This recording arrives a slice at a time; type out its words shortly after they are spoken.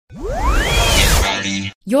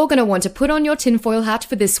You're going to want to put on your tinfoil hat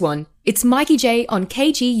for this one. It's Mikey J on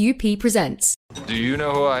KGUP Presents. Do you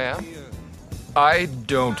know who I am? I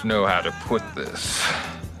don't know how to put this,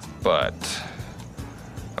 but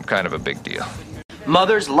I'm kind of a big deal.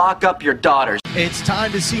 Mothers, lock up your daughters. It's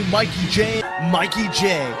time to see Mikey J. Mikey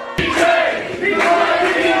J.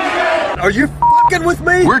 Are you fucking with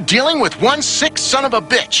me? We're dealing with one sick son of a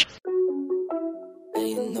bitch. And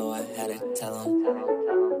you know I had to tell him.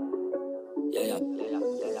 Yeah.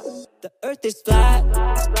 The earth is flat.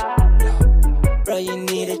 Bro, you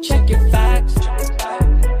need to check your facts.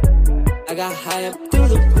 I got high up through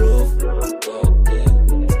the roof.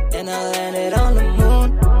 And I landed on the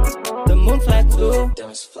moon. The moon flat too.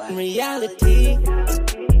 In reality,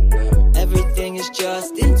 everything is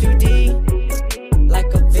just in 2D.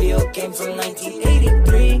 Like a video game from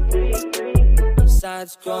 1983. I'm side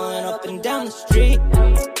scrolling up and down the street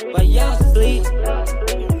while y'all sleep.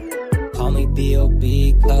 Call me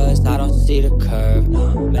B.O.B. cause I don't see the curve.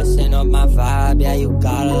 Messing up my vibe, yeah, you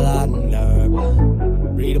got a lot of nerve.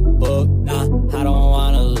 Read a book, nah, I don't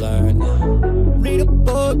wanna learn. Read a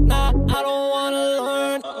book, nah, I don't wanna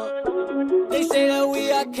learn. They say that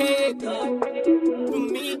we are king. For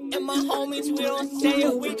me and my homies, we don't say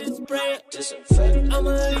it, we just spray it.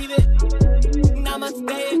 I'ma leave it,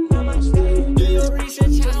 namaste. Do your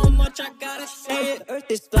research, how much I gotta say it.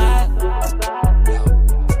 Earth is flat.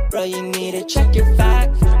 Bro, you need to check your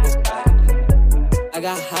facts. I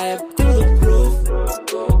got high up through the roof.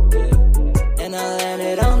 And I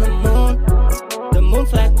landed on the moon. The moon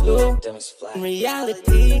flat too. In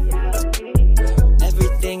reality,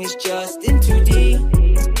 everything is just in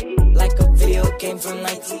 2D. Like a video game from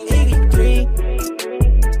 1983.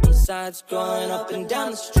 I'm side scrolling up and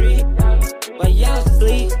down the street while y'all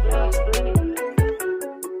sleep.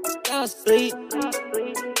 Y'all sleep.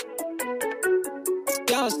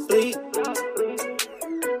 Y'all sleep.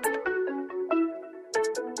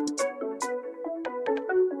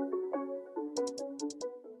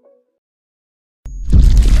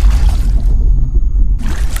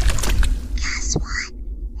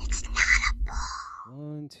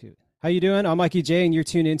 One, two. How you doing? I'm Mikey J, and you're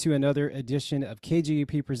tuned into another edition of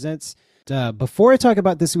KGUP Presents. Before I talk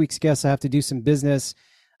about this week's guest, I have to do some business.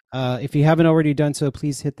 If you haven't already done so,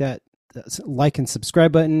 please hit that like and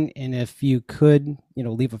subscribe button. And if you could,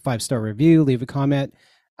 leave a 5-star review, leave a comment.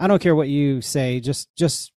 I don't care what you say,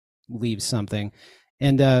 just leave something.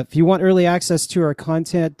 And if you want early access to our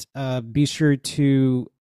content, be sure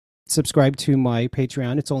to subscribe to my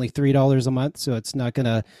Patreon. It's only $3 a month, so it's not going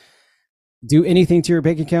to do anything to your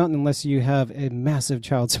bank account unless you have a massive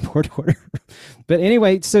child support order. But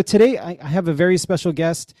anyway, so today I have a very special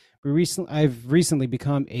guest. I've recently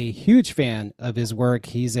become a huge fan of his work.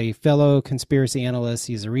 He's a fellow conspiracy analyst.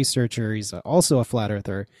 He's a researcher. He's also a flat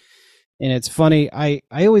earther. And it's funny, I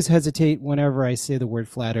always hesitate whenever I say the word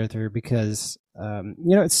flat earther because,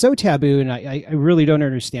 it's so taboo, and I really don't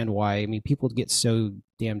understand why. I mean, people get so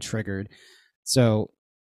damn triggered. So,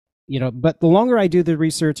 but the longer I do the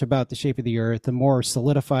research about the shape of the earth, the more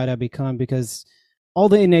solidified I become, because all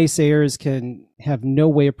the naysayers can have no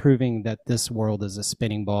way of proving that this world is a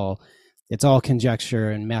spinning ball. It's all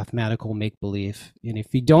conjecture and mathematical make-believe. And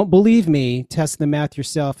if you don't believe me, test the math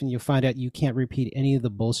yourself and you'll find out you can't repeat any of the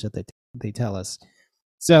bullshit that they tell us.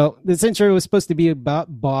 So this intro was supposed to be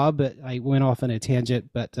about Bob, but I went off on a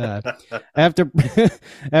tangent. But I have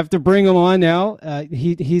to bring him on now.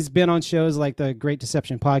 He's been on shows like the Great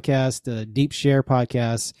Deception podcast, the Deep Share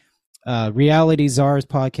podcast, Reality Czars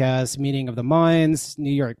podcast, Meeting of the Minds,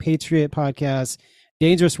 New York Patriot podcast,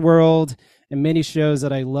 Dangerous World, and many shows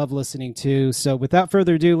that I love listening to. So without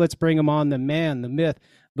further ado, let's bring him on, the man, the myth,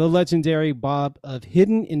 the legendary Bob of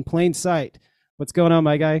Hidden in Plain Sight. What's going on,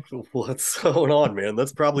 my guy? What's going on, man?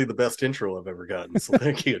 That's probably the best intro I've ever gotten. So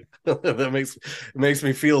thank you. That makes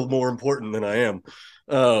me feel more important than I am.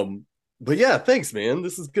 But yeah, thanks, man.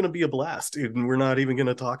 This is going to be a blast. And we're not even going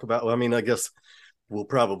to talk about, I guess we'll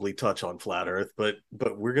probably touch on flat earth, but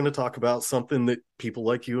we're going to talk about something that people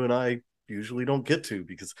like you and I usually don't get to,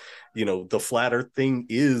 because, the flat earth thing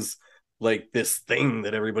is like this thing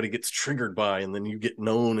that everybody gets triggered by, and then you get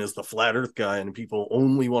known as the flat earth guy and people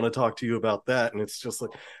only want to talk to you about that. And it's just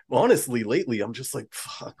like, honestly, lately I'm just like,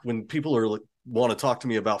 fuck, when people are like want to talk to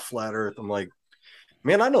me about flat earth, I'm like,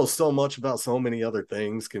 man, I know so much about so many other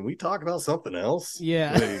things. Can we talk about something else?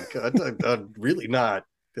 Yeah. I'm really not.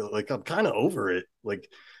 Like, I'm kind of over it. Like,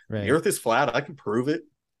 right. The earth is flat. I can prove it.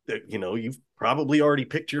 You've probably already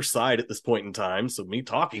picked your side at this point in time. So me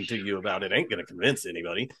talking to you about it ain't going to convince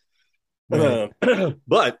anybody. Right.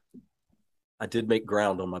 But I did make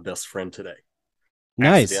ground on my best friend today.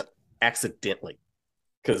 Nice. Accidentally.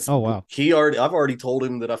 Because Oh, wow. I've already told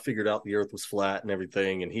him that I figured out the Earth was flat and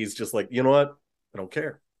everything, and he's just like, you know what? I don't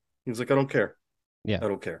care. He was like, I don't care. Yeah. I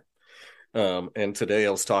don't care. And today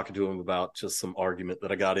I was talking to him about just some argument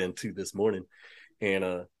that I got into this morning, and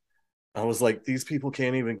I was like, these people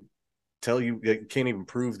can't even can't even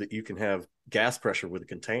prove that you can have gas pressure with a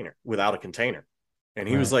container without a container. And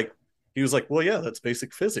he was like, well, yeah, that's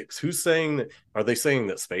basic physics. Who's saying that? Are they saying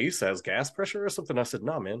that space has gas pressure or something? I said,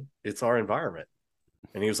 no, man, it's our environment.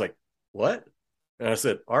 And he was like, what? And I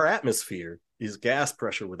said, our atmosphere is gas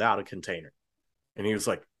pressure without a container. And he was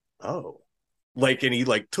like, oh, like, and he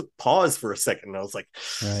like took pause for a second. And I was like,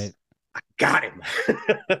 Right. I got him.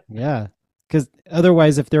 Yeah. Because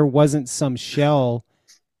otherwise, if there wasn't some shell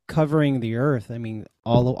covering the Earth, I mean,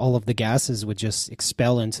 all of the gases would just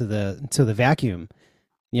expel into the vacuum,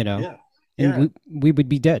 you know, Yeah. and we would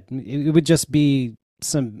be dead. It would just be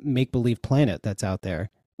some make-believe planet that's out there.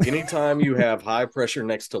 Anytime you have high pressure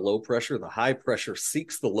next to low pressure, the high pressure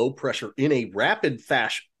seeks the low pressure in a rapid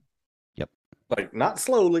fashion. Yep. Like not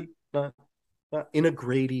slowly, not in a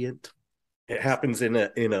gradient. It happens in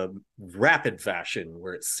a rapid fashion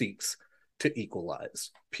where it seeks to equalize.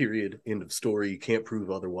 Period. End of story. You can't prove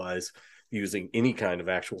otherwise using any kind of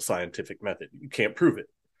actual scientific method. You can't prove it.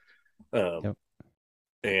 Yep.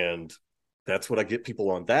 And that's what I get people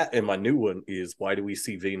on that. And my new one is, why do we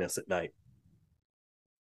see Venus at night?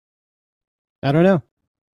 I don't know.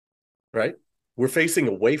 Right? We're facing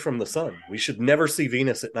away from the sun. We should never see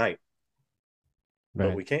Venus at night. Right.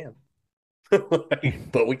 But we can.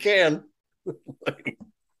 But we can.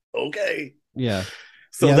 Okay. Yeah.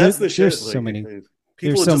 So Yeah, that's the shit. There's so many.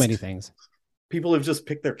 There's so many things. People have just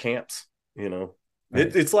picked their camps, you know.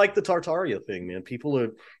 Right. It's like the Tartaria thing, man. People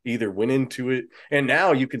have either went into it, and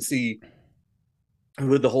now you can see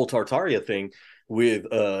with the whole Tartaria thing, with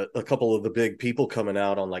a couple of the big people coming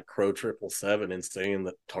out on like Crow 777 and saying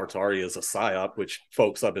that Tartaria is a psyop, which,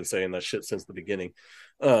 folks, I've been saying that shit since the beginning.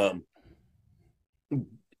 A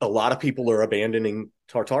lot of people are abandoning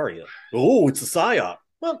Tartaria. Oh, it's a psyop.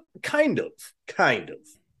 Well, kind of.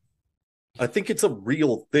 I think it's a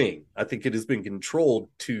real thing. I think it has been controlled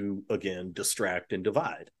to, again, distract and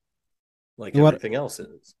divide, like everything else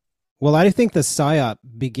is. Well, I think the PSYOP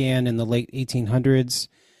began in the late 1800s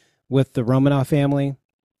with the Romanov family,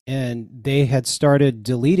 and they had started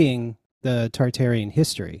deleting the Tartarian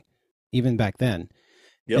history even back then.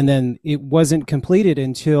 Yep. And then it wasn't completed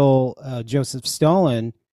until Joseph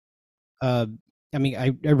Stalin. I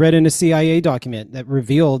read in a CIA document that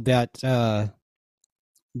revealed that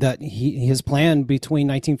his plan between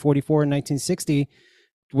 1944 and 1960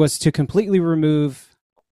 was to completely remove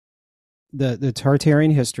the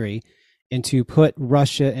Tartarian history and to put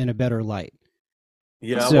Russia in a better light.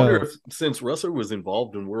 Yeah, I wonder if, since Russia was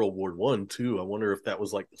involved in World War I too, I wonder if that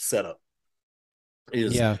was like the setup.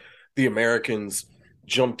 The Americans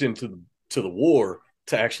jumped into the war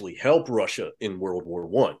to actually help Russia in World War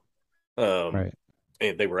I. Right.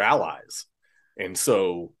 And they were allies. And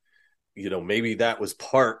so, you know, maybe that was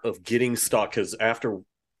part of getting stuck, because after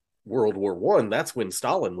World War I, that's when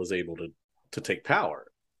Stalin was able to take power.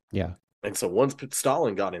 Yeah. And so once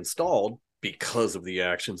Stalin got installed, because of the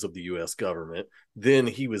actions of the U.S. government, then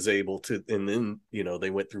he was able to, and then, you know, they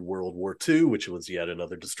went through World War II, which was yet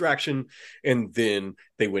another distraction. And then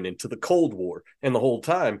they went into the Cold War. And the whole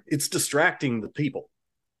time it's distracting the people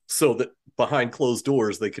so that behind closed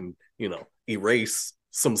doors, they can, you know, erase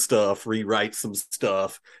some stuff, rewrite some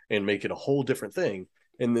stuff, and make it a whole different thing.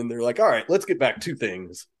 And then they're like, all right, let's get back to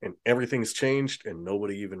things. And everything's changed and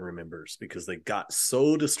nobody even remembers because they got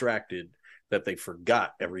so distracted that they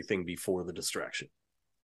forgot everything before the distraction.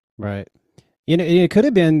 Right. You know, it could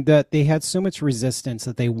have been that they had so much resistance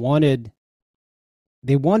that they wanted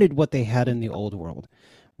what they had in the old world,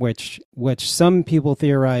 which some people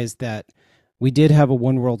theorized that we did have a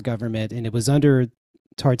one world government and it was under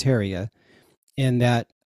Tartaria, and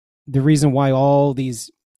that the reason why all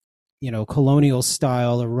these, you know, colonial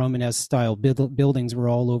style or Romanesque style buildings were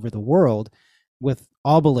all over the world with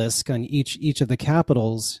obelisk on each of the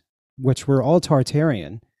capitals, which were all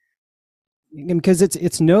Tartarian, because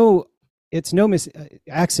it's no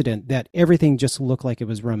accident that everything just looked like it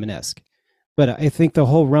was Romanesque. But I think the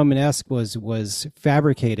whole Romanesque was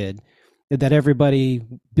fabricated, that everybody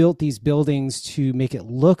built these buildings to make it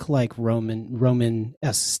look like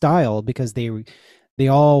Roman-esque style because they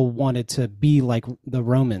all wanted to be like the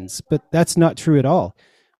Romans. But that's not true at all.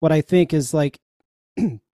 What I think is, like,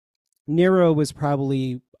 Nero was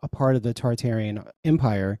probably a part of the Tartarian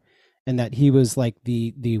Empire, and that he was like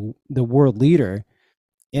the world leader,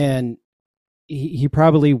 and he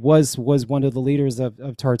probably was one of the leaders of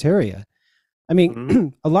Tartaria. I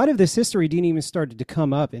mean, a lot of this history didn't even start to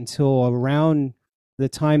come up until around the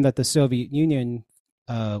time that the Soviet Union,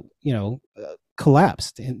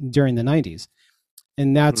 collapsed during the 90s.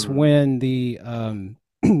 And that's when the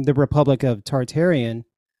the Republic of Tartarian,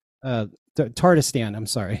 Tardistan, I'm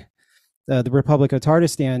sorry, the Republic of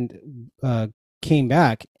Tardistan came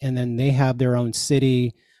back, and then they have their own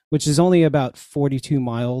city, which is only about 42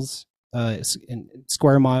 miles in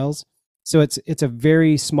square miles. So it's a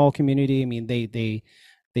very small community. I mean,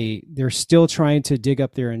 they're still trying to dig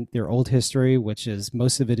up their old history, which is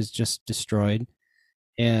most of it is just destroyed.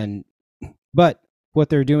 But what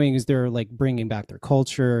they're doing is they're like bringing back their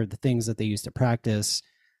culture, the things that they used to practice,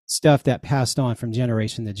 stuff that passed on from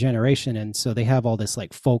generation to generation. And so they have all this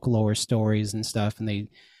like folklore stories and stuff, and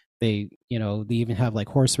they even have like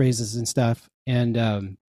horse races and stuff. And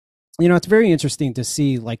it's very interesting to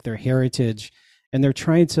see like their heritage, and they're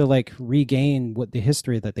trying to like regain what the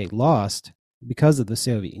history that they lost because of the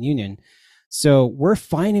Soviet Union. So we're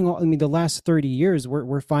finding the last 30 years,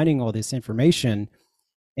 we're finding all this information,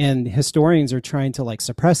 and historians are trying to like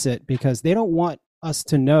suppress it because they don't want us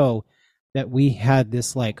to know that we had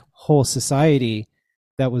this like whole society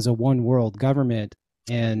that was a one world government,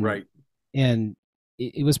 and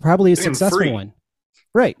it was probably a successful one.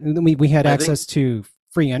 Right. And we had access to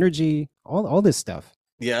free energy, all this stuff.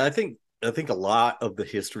 Yeah, I think a lot of the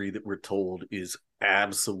history that we're told is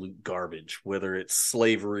absolute garbage, whether it's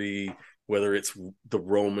slavery, whether it's the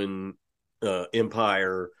Roman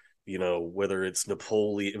Empire, whether it's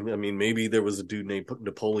Napoleon. I mean, maybe there was a dude named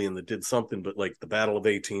Napoleon that did something, but like the Battle of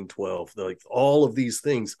 1812, like all of these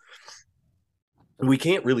things, we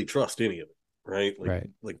can't really trust any of it, right?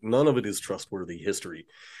 Like none of it is trustworthy history.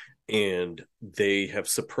 And they have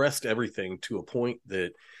suppressed everything to a point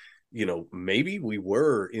that, maybe we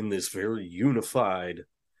were in this very unified,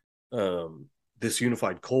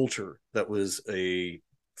 culture that was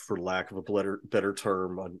for lack of a better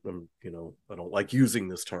term, I don't like using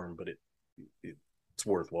this term, but it's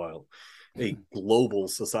worthwhile, a global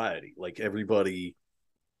society. Like everybody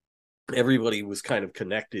was kind of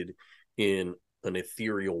connected in an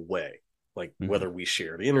ethereal way, like whether we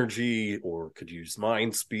shared energy or could use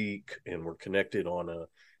mind speak, and we're connected on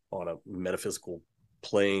a metaphysical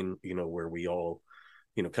plane, where we all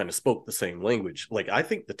kind of spoke the same language. Like I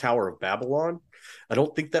think the Tower of Babylon, I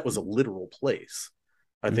don't think that was a literal place.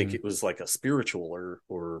 I think it was like a spiritual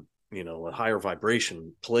or a higher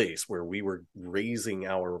vibration place where we were raising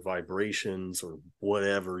our vibrations, or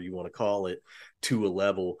whatever you want to call it, to a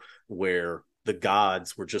level where the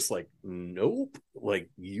gods were just like, nope, like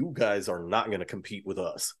you guys are not going to compete with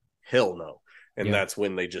us. Hell no. And that's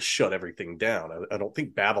when they just shut everything down. I don't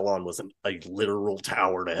think Babylon was a literal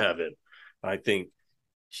tower to heaven. I think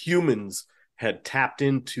humans had tapped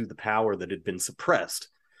into the power that had been suppressed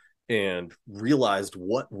and realized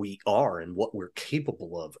what we are and what we're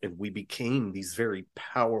capable of. And we became these very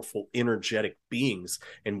powerful, energetic beings.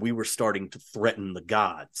 And we were starting to threaten the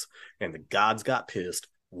gods. And the gods got pissed,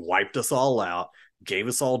 wiped us all out, gave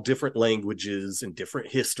us all different languages and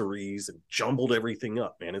different histories, and jumbled everything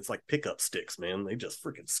up, man. It's like pickup sticks, man. They just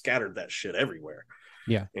freaking scattered that shit everywhere.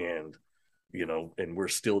 Yeah. And, and we're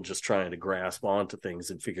still just trying to grasp onto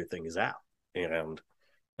things and figure things out. And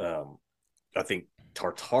I think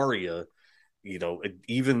Tartaria,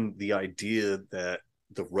 even the idea that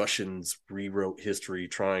the Russians rewrote history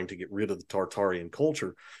trying to get rid of the Tartarian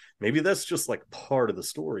culture, maybe that's just like part of the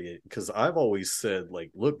story. Because I've always said,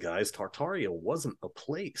 like, look, guys, Tartaria wasn't a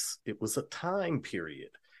place. It was a time period.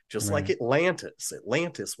 Just like Atlantis.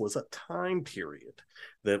 Atlantis was a time period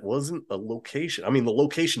that wasn't a location. I mean, the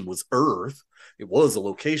location was Earth. It was a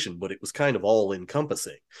location, but it was kind of all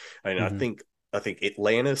encompassing. And I think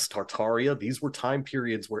Atlantis, Tartaria, these were time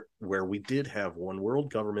periods where we did have one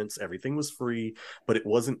world governments. Everything was free, but it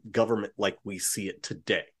wasn't government like we see it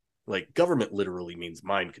today. Like government literally means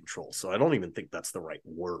mind control. So I don't even think that's the right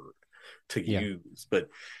word to use. But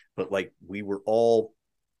like we were all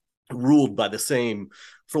ruled by the same,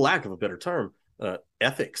 for lack of a better term,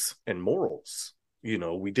 ethics and morals.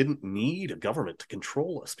 We didn't need a government to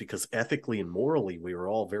control us because ethically and morally, we were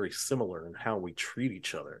all very similar in how we treat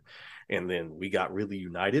each other. And then we got really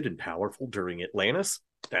united and powerful during Atlantis.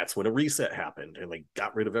 That's when a reset happened and they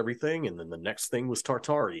got rid of everything. And then the next thing was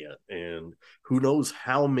Tartaria. And who knows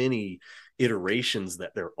how many iterations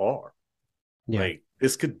that there are. Yeah. Like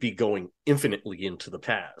this could be going infinitely into the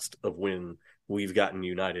past of when we've gotten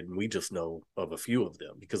united, and we just know of a few of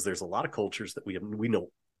them because there's a lot of cultures that we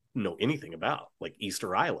know anything about, like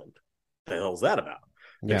Easter Island. The hell's that about?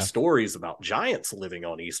 There's stories about giants living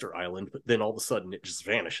on Easter Island, but then all of a sudden it just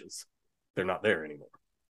vanishes. They're not there anymore.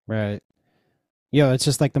 Right. Yeah, it's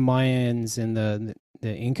just like the Mayans and the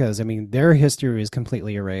Incas. I mean, their history is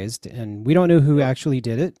completely erased, and we don't know who actually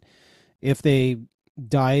did it. If they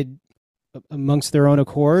died amongst their own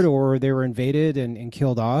accord or they were invaded and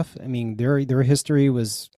killed off. I mean, their history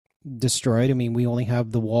was destroyed. I mean, we only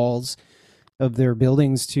have the walls of their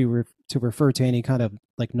buildings to refer to any kind of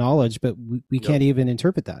like knowledge, but we can't even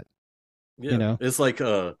interpret that. Yeah, you know, it's like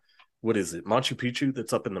what is it, Machu Picchu,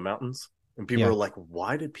 that's up in the mountains, and people are like,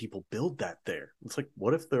 why did people build that there? It's like,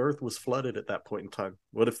 what if the earth was flooded at that point in time?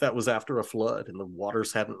 What if that was after a flood and the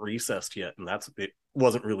waters hadn't recessed yet, and it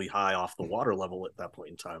wasn't really high off the water level at that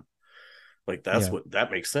point in time? Like, that's what that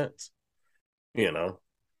makes sense, you know.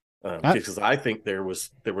 Because I think there was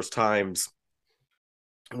times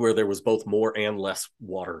where there was both more and less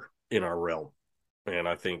water in our realm. And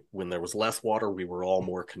I think when there was less water, we were all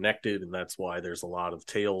more connected. And that's why there's a lot of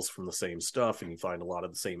tales from the same stuff. And you find a lot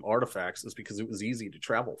of the same artifacts, is because it was easy to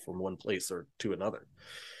travel from one place or to another.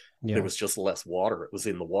 Yeah. There was just less water. It was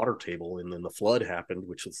in the water table. And then the flood happened,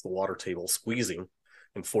 which is the water table squeezing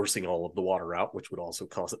and forcing all of the water out, which would also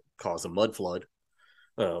cause a mud flood,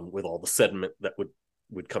 with all the sediment that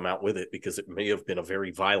would come out with it, because it may have been a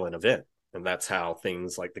very violent event. And that's how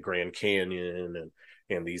things like the Grand Canyon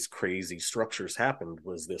and these crazy structures happened,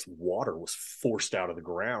 was this water was forced out of the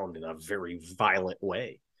ground in a very violent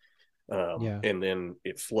way. And then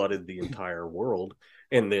it flooded the entire world.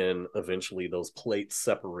 And then eventually those plates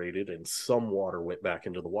separated and some water went back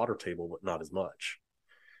into the water table, but not as much.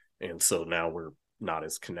 And so now we're not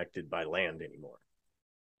as connected by land anymore.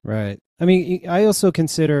 Right. I mean, I also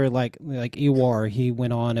consider like Ewar, he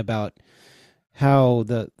went on about how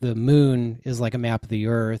the moon is like a map of the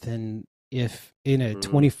earth, and if in a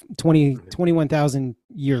 21,000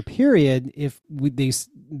 year period, if the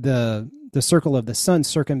circle of the sun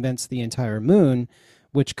circumvents the entire moon,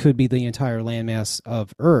 which could be the entire landmass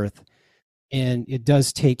of Earth, and it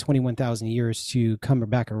does take 21,000 years to come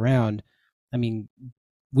back around. I mean,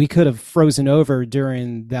 we could have frozen over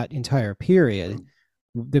during that entire period,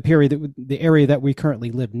 the area that we currently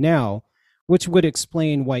live now, which would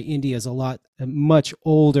explain why India is much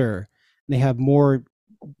older. They have more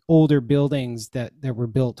older buildings that were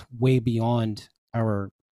built way beyond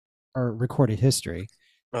our recorded history.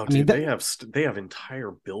 Oh, dude, they have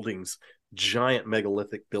entire buildings, giant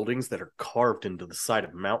megalithic buildings that are carved into the side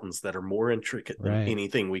of mountains that are more intricate than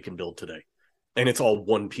anything we can build today. And it's all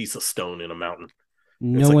one piece of stone in a mountain.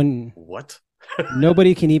 What?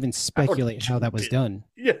 Nobody can even speculate how that was done.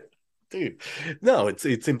 Yeah, dude. No,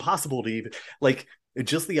 it's impossible to even, like,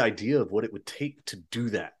 just the idea of what it would take to do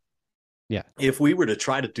that. Yeah. If we were to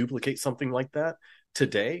try to duplicate something like that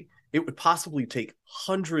today, it would possibly take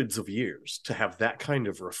hundreds of years to have that kind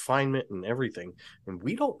of refinement and everything. And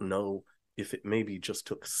we don't know if it maybe just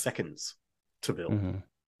took seconds to build. Mm-hmm.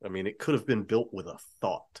 I mean, it could have been built with a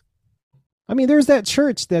thought. I mean, there's that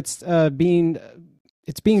church that's being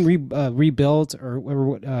rebuilt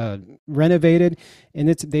or renovated, and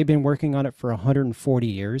they've been working on it for 140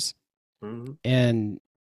 years. Mm-hmm. And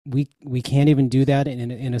we can't even do that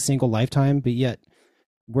in a single lifetime, but yet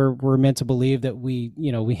we're meant to believe that we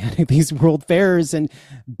had these world fairs and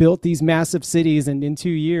built these massive cities, and in 2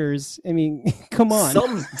 years, I mean, come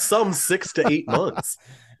on. Some 6 to 8 months.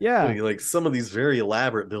 Yeah. I mean, like some of these very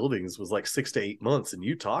elaborate buildings was like 6 to 8 months, and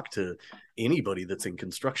you talk to anybody that's in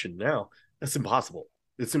construction now, that's impossible.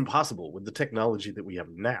 It's impossible with the technology that we have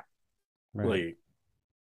now. Right. Like,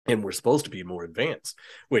 and we're supposed to be more advanced,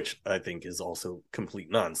 which I think is also complete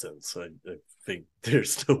nonsense. I think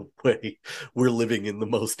there's no way we're living in the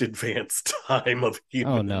most advanced time of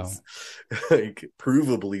humans. Oh, no. Like,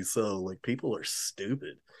 provably so. Like, people are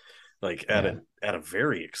stupid, like at a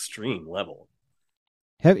very extreme level.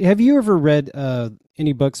 Have you ever read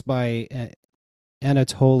any books by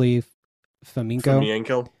Anatoly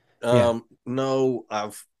Fomenko? No,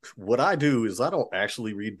 what I do is I don't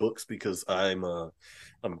actually read books because I'm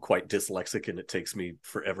quite dyslexic and it takes me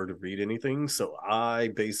forever to read anything. So I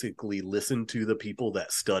basically listen to the people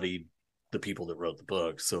that studied the people that wrote the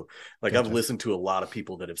book. So like, gotcha. I've listened to a lot of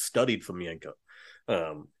people that have studied Fomenko.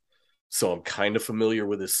 So I'm kind of familiar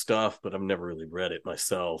with his stuff, but I've never really read it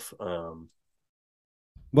myself.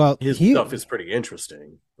 Well, his stuff is pretty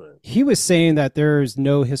interesting. But he was saying that there's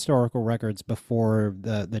no historical records before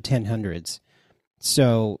the 1000s.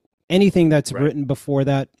 So anything that's written before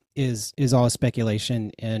that is all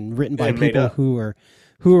speculation and written by people who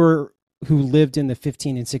lived in the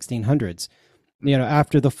 15 and 1600s. You know,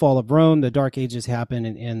 after the fall of Rome, the Dark Ages happened,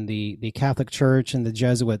 and the Catholic Church and the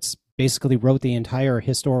Jesuits basically wrote the entire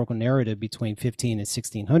historical narrative between 15 and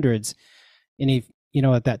 1600s. And if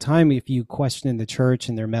at that time, if you question the church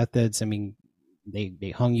and their methods, I mean,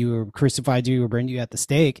 they hung you or crucified you or burned you at the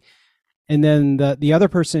stake. And then the other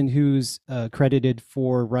person who's credited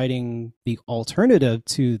for writing the alternative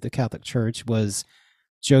to the Catholic Church was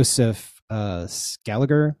Joseph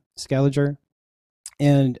Scaliger,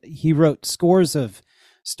 and he wrote scores of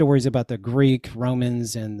stories about the Greek,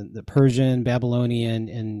 Romans, and the Persian, Babylonian,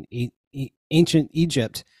 and ancient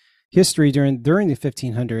Egypt history during the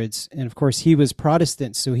 1500s. And of course, he was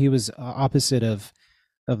Protestant, so he was opposite of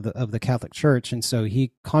the Catholic Church, and so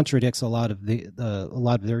he contradicts a lot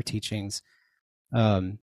of their teachings.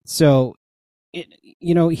 So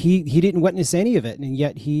he didn't witness any of it, and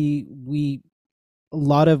yet a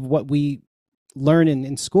lot of what we learn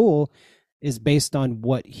in school is based on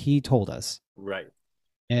what he told us. Right.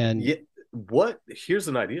 And here's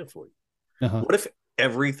an idea for you. What if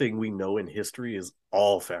everything we know in history is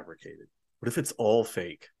all fabricated? What if it's all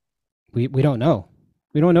fake? We don't know.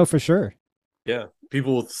 We don't know for sure. Yeah.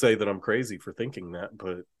 People will say that I'm crazy for thinking that,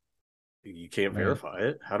 but you can't verify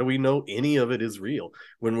it. How do we know any of it is real?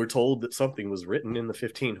 When we're told that something was written in the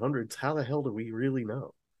 1500s, how the hell do we really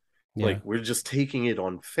know? Yeah. Like, we're just taking it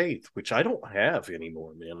on faith, which I don't have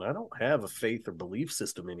anymore, man. I don't have a faith or belief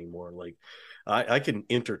system anymore. Like, I can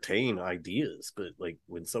entertain ideas, but like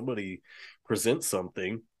when somebody presents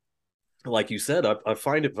something, like you said, I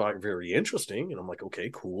find it very interesting, and I'm like, okay,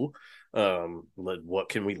 cool. What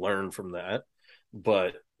can we learn from that?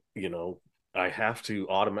 But, I have to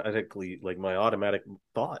automatically, like, my automatic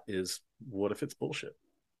thought is, what if it's bullshit?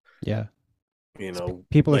 Yeah.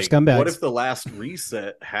 People are scumbags. What if the last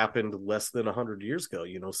reset happened less than 100 years ago?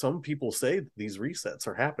 Some people say these resets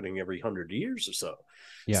are happening every 100 years or so.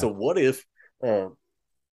 Yeah. So what if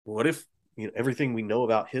everything we know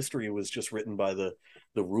about history was just written by the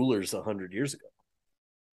rulers 100 years ago,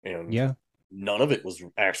 and none of it was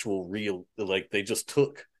actual real? Like, they just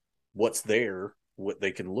took what's there, what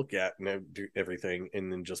they can look at and everything, and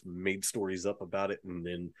then just made stories up about it, and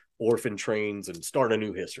then orphan trains and start a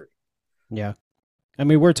new history. Yeah. I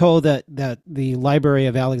mean, we're told that the Library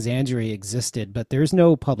of Alexandria existed, but there's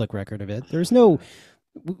no public record of it. There's no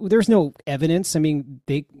evidence. I mean,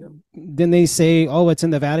 they say, oh, it's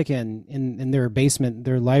in the Vatican in their basement,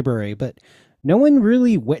 their library, but no one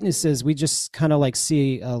really witnesses. We just kind of like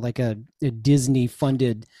see like a Disney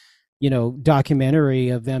funded, documentary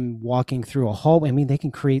of them walking through a hallway. I mean, they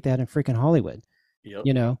can create that in freaking Hollywood.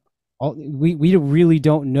 Yep. We really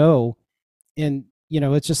don't know. And,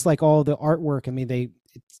 it's just like all the artwork. I mean,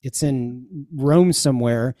 it's in Rome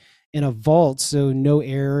somewhere in a vault, so no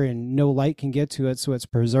air and no light can get to it, so it's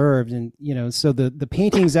preserved. And so the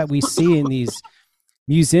paintings that we see in these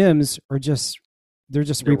museums are just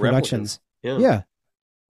reproductions. Yeah.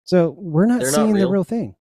 So we're not seeing the real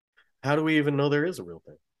thing. How do we even know there is a real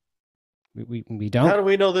thing? We don't. How do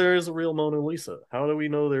we know there is a real Mona Lisa? How do we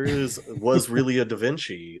know was really a Da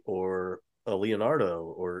Vinci or a Leonardo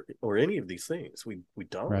or any of these things? We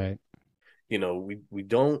don't. Right. We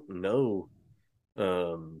don't know.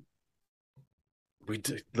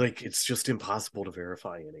 It's just impossible to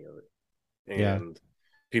verify any of it. And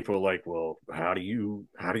people are like, well, how do you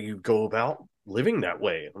go about living that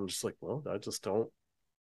way? I'm just like, well, I just don't.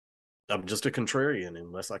 I'm just a contrarian.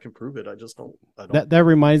 Unless I can prove it, I just don't. That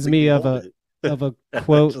reminds me of a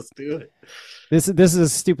quote. Just do it. This is a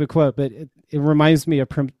stupid quote, but it reminds me of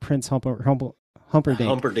Prince Humperdinck.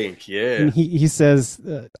 Humperdinck, yeah. And he says,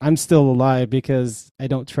 "I'm still alive because I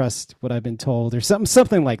don't trust what I've been told," or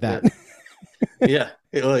something like that. Yeah.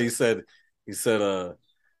 Well, he said,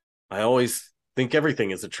 I always think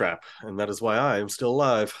everything is a trap, and that is why I am still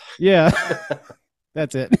alive. Yeah,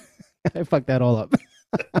 that's it. I fucked that all up.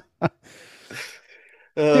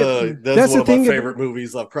 That's one of my favorite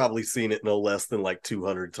movies. I've probably seen it no less than like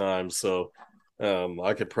 200 times, so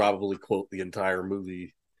I could probably quote the entire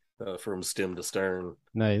movie from stem to stern.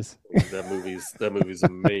 Nice. That movie's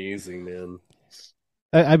amazing, man.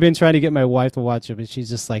 I've been trying to get my wife to watch it, but she's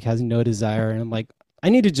just like has no desire, and I'm like, I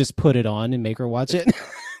need to just put it on and make her watch it.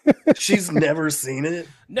 She's never seen it.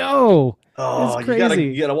 No. Oh, it's crazy.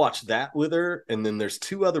 You gotta watch that with her, and then there's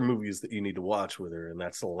two other movies that you need to watch with her, and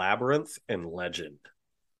that's Labyrinth and Legend.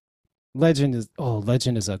 Legend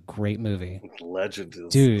is a great movie. Legend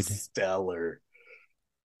is stellar.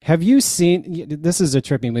 Have you seen? This is a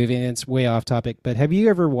trippy movie, and it's way off topic. But have you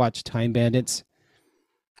ever watched Time Bandits?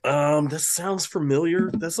 This sounds familiar.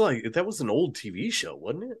 That was an old TV show,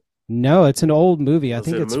 wasn't it? No, it's an old movie. I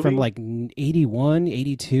think it's from like 81,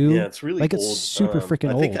 82. Yeah, it's really like old. It's super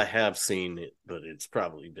freaking old. I think I have seen it, but it's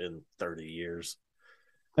probably been 30 years.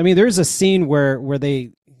 I mean, there's a scene where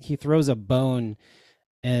he throws a bone,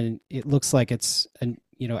 and it looks like it's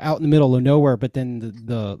out in the middle of nowhere, but then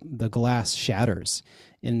the glass shatters,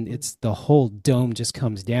 and it's the whole dome just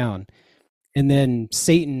comes down. And then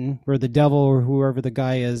Satan or the devil or whoever the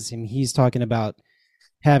guy is, and he's talking about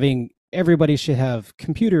having everybody should have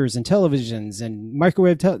computers and televisions and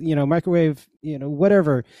microwave,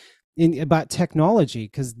 whatever, about technology,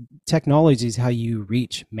 because technology is how you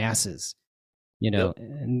reach masses,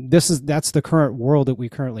 and that's the current world that we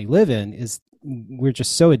currently live in. Is we're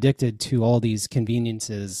just so addicted to all these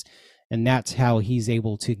conveniences, and that's how he's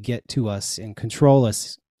able to get to us and control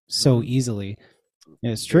us so easily.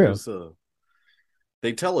 And it's true.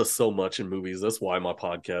 They tell us so much in movies. That's why my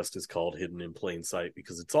podcast is called Hidden in Plain Sight,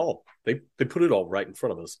 because it's all they put it all right in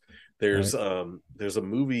front of us. There's a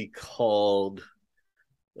movie called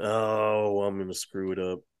I'm gonna screw it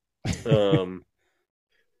up.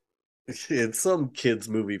 It's some kids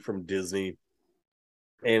movie from Disney,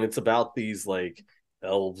 and it's about these like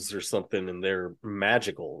elves or something, and they're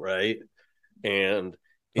magical, right? And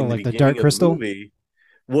in like the Dark Crystal movie,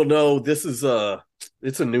 well, no, this is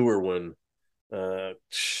it's a newer one. I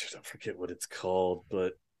forget what it's called,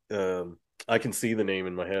 but I can see the name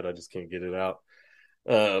in my head. I just can't get it out.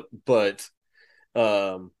 But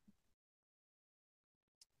what's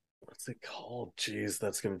it called? Jeez,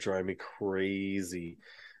 that's going to drive me crazy.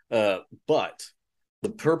 But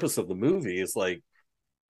the purpose of the movie is like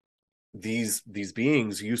these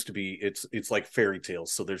beings used to be, it's like fairy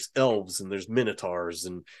tales. So there's elves and there's minotaurs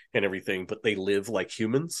and everything, but they live like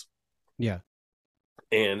humans. Yeah.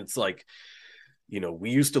 And it's like, we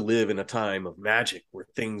used to live in a time of magic where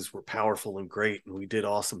things were powerful and great and we did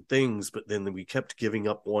awesome things, but then we kept giving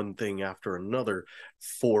up one thing after another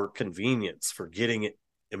for convenience, for getting it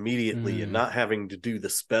immediately and not having to do the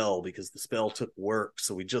spell because the spell took work.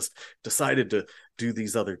 So we just decided to do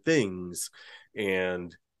these other things.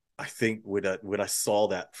 And I think when I saw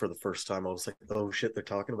that for the first time, I was like, oh shit, they're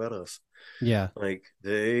talking about us. Yeah. Like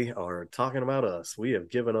they are talking about us. We have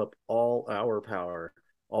given up all our power,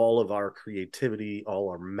 all of our creativity, all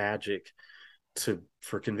our magic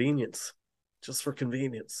for convenience, just for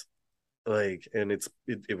convenience. Like, and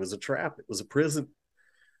it was a trap. It was a prison.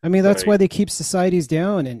 I mean, that's why they keep societies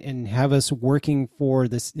down and have us working for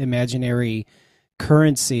this imaginary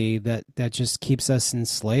currency that just keeps us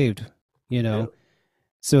enslaved, Yeah.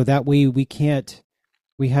 so that we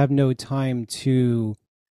have no time to,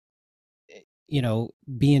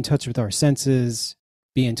 be in touch with our senses,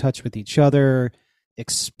 be in touch with each other,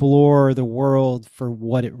 explore the world for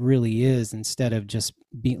what it really is, instead of just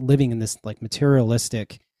living in this like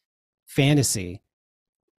materialistic fantasy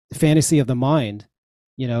of the mind.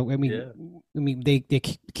 They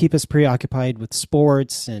keep us preoccupied with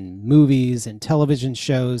sports and movies and television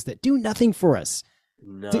shows that do nothing for us.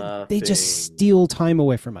 They just steal time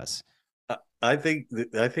away from us. I think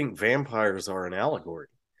vampires are an allegory.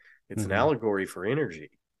 It's an allegory for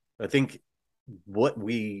energy. I think what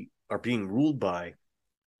we are being ruled by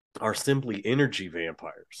are simply energy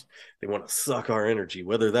vampires. They want to suck our energy,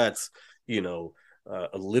 whether that's,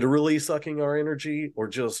 literally sucking our energy or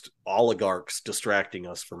just oligarchs distracting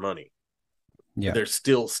us for money. Yeah. They're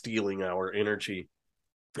still stealing our energy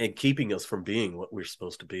and keeping us from being what we're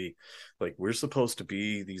supposed to be. Like, we're supposed to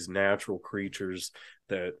be these natural creatures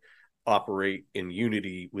that operate in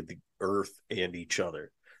unity with the earth and each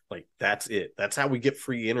other. Like, that's it. That's how we get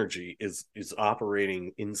free energy, is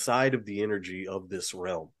operating inside of the energy of this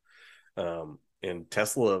realm. And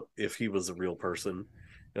Tesla, if he was a real person,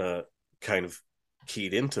 kind of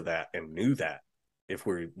keyed into that and knew that, if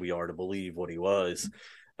we are to believe what he was.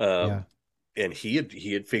 And he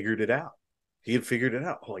had figured it out. He had figured it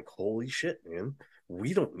out. Like, holy shit, man,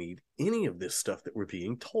 we don't need any of this stuff that we're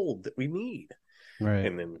being told that we need. Right.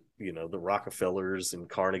 And then, the Rockefellers and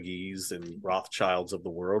Carnegies and Rothschilds of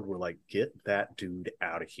the world were like, get that dude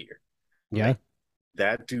out of here. Yeah. Like,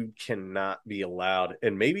 that dude cannot be allowed.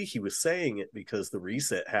 And maybe he was saying it because the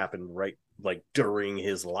reset happened right like during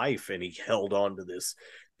his life, and he held on to this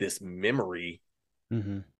memory.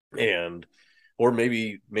 And or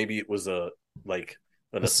maybe it was an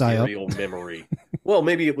ethereal memory. Well,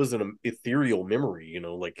 maybe it was an ethereal memory,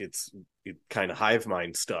 like it kind of hive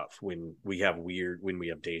mind stuff when we have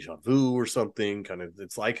deja vu or something, kind of,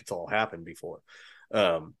 it's like it's all happened before.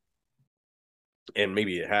 And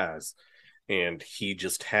maybe it has. And he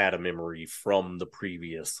just had a memory from the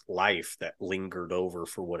previous life that lingered over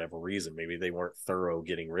for whatever reason. Maybe they weren't thorough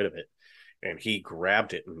getting rid of it. And he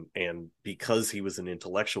grabbed it. And because he was an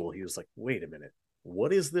intellectual, he was like, wait a minute,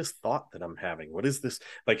 what is this thought that I'm having? What is this?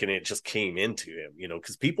 Like, and it just came into him,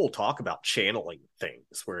 because people talk about channeling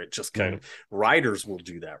things where it just kind of, writers will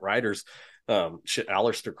do that. Writers,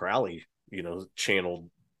 Aleister Crowley, channeled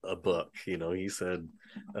a book. You know, he said,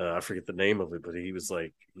 I forget the name of it, but he was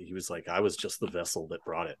like, I was just the vessel that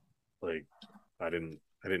brought it. Like, I didn't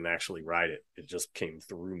actually write it. It just came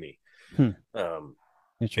through me. And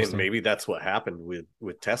maybe that's what happened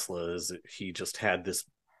with Tesla, is that he just had this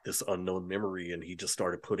unknown memory, and he just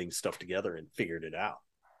started putting stuff together and figured it out.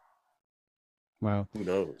 Wow. Who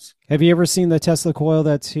knows? Have you ever seen the Tesla coil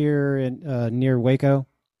that's here in near Waco?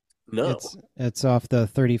 No. It's off the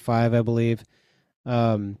 35, I believe.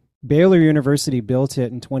 Baylor University built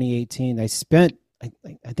it in 2018. They spent,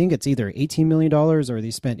 I think it's either $18 million or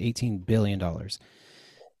they spent $18 billion.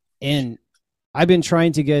 And I've been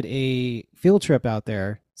trying to get a field trip out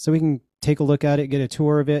there so we can take a look at it, get a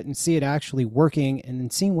tour of it, and see it actually working, and then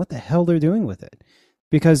seeing what the hell they're doing with it.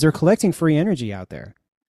 Because they're collecting free energy out there,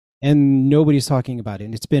 and nobody's talking about it.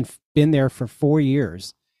 And it's been there for 4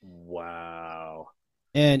 years. Wow.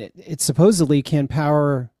 And it supposedly can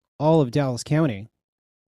power all of Dallas County.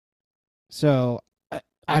 So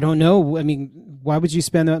I don't know. I mean, why would you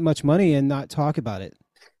spend that much money and not talk about it?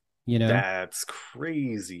 You know, that's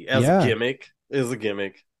crazy. As a gimmick.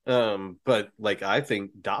 But like, I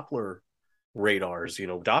think Doppler radars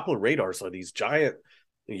are these giant,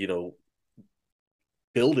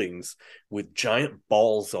 buildings with giant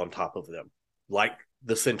balls on top of them, like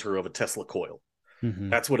the center of a Tesla coil. Mm-hmm.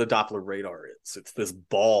 That's what a Doppler radar is. It's this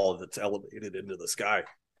ball that's elevated into the sky.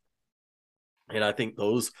 And I think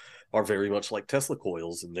those are very much like Tesla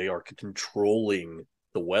coils, and they are controlling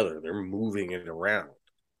the weather. They're moving it around.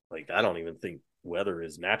 Like, I don't even think weather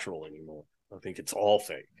is natural anymore. I think it's all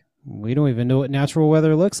fake. We don't even know what natural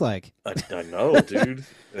weather looks like. I know, dude.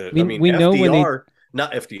 We FDR, know when they...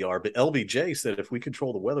 not FDR, but LBJ said, if we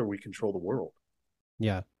control the weather, we control the world.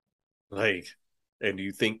 Yeah. Like, and do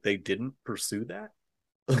you think they didn't pursue that?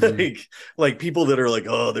 Mm-hmm. like people that are like,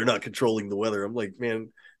 oh, they're not controlling the weather. I'm like,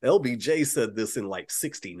 man, LBJ said this in like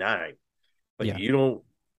 69. Like, you don't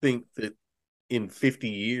think that in 50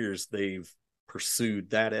 years they've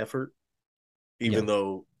pursued that effort, even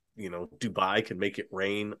though, Dubai can make it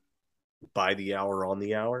rain by the hour on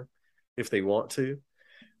the hour if they want to,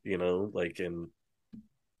 and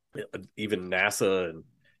even NASA and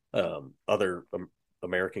other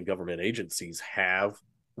American government agencies have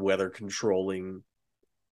weather controlling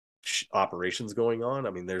operations going on.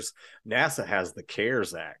 I mean, NASA has the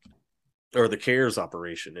CARES Act, or the CARES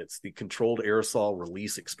operation. It's the Controlled Aerosol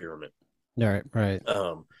Release Experiment. Right.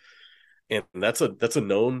 And that's a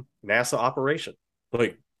known NASA operation.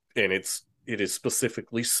 Like, and it is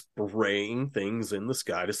specifically spraying things in the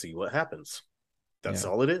sky to see what happens. That's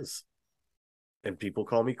all it is. And people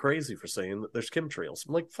call me crazy for saying that there's chemtrails.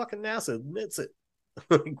 I'm like, fucking NASA admits it.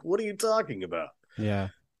 Like, what are you talking about? Yeah.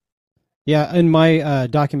 In my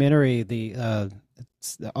documentary, the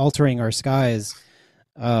Altering Our Skies,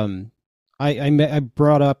 I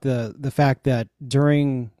brought up the fact that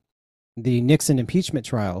during the Nixon impeachment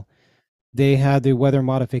trial, they had the weather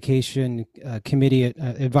modification committee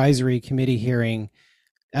advisory committee hearing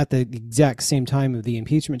at the exact same time of the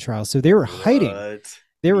impeachment trial. So they were hiding.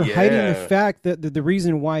 They were hiding the fact that the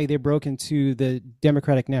reason why they broke into the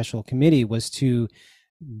Democratic National Committee was to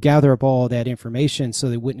gather up all that information so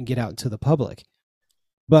they wouldn't get out into the public.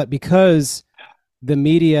 But because the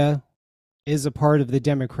media is a part of the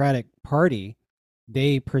Democratic Party,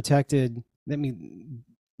 they protected. I mean,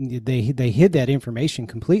 they hid that information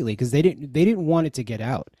completely because they didn't want it to get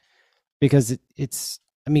out, because it's.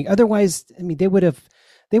 I mean, otherwise, I mean, they would have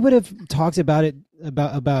talked about it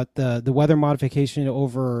about the weather modification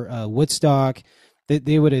over Woodstock.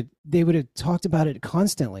 They would have talked about it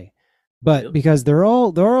constantly. But because they're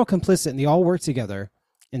all complicit and they all work together,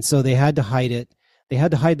 and so they had to hide it. They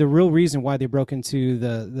had to hide the real reason why they broke into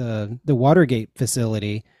the Watergate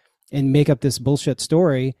facility and make up this bullshit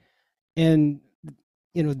story. And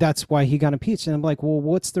that's why he got impeached. And I'm like, well,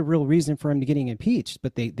 what's the real reason for him getting impeached?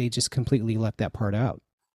 But they just completely left that part out.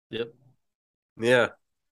 Yep. Yeah.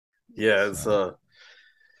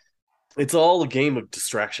 It's all a game of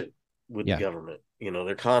distraction with the government.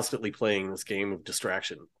 They're constantly playing this game of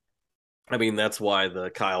distraction. I mean, that's why the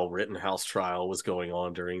Kyle Rittenhouse trial was going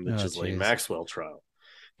on during the Ghislaine Maxwell trial,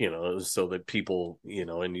 so that people,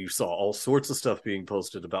 and you saw all sorts of stuff being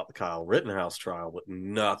posted about the Kyle Rittenhouse trial, but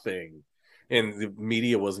nothing. And the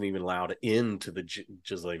media wasn't even allowed into the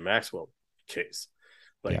Ghislaine Maxwell case.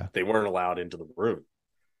 They weren't allowed into the room.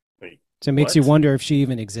 So it makes you wonder if she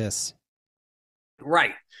even exists.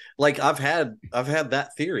 Right. Like, I've had that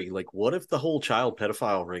theory. Like, what if the whole child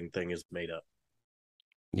pedophile ring thing is made up?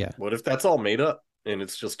 Yeah. What if that's all made up? And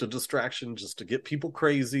it's just a distraction, just to get people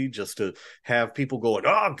crazy, just to have people going,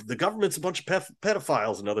 oh, the government's a bunch of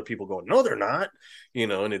pedophiles, and other people going, no, they're not,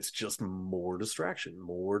 and it's just more distraction,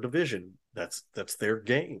 more division. That's their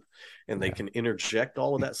game. And they can interject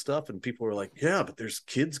all of that stuff, and people are like, yeah, but there's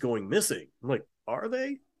kids going missing. I'm like, are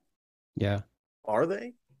they? Yeah. Are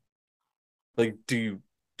they? Like, do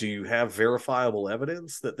you have verifiable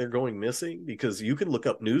evidence that they're going missing? Because you can look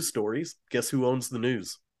up news stories. Guess who owns the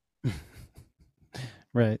news?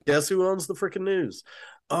 Right. Guess who owns the freaking news?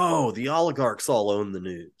 Oh, the oligarchs all own the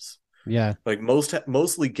news. Yeah. Like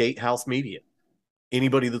mostly Gatehouse Media.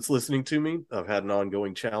 Anybody that's listening to me, I've had an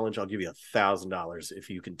ongoing challenge. I'll give you $1,000 if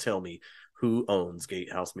you can tell me who owns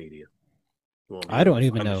Gatehouse Media. I don't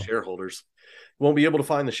even know. Shareholders. You won't be able to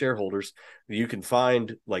find the shareholders. You can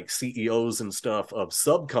find like CEOs and stuff of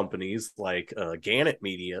sub companies like Gannett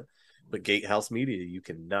Media, but Gatehouse Media, you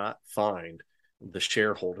cannot find the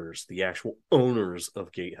shareholders, the actual owners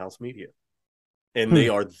of Gatehouse Media. And they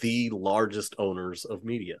are the largest owners of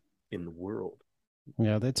media in the world.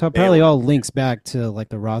 Yeah, that's probably all links back to like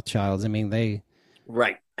the Rothschilds. I mean, they...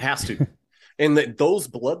 Right, has to. And those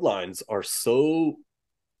bloodlines are so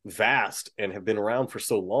vast and have been around for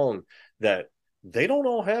so long that they don't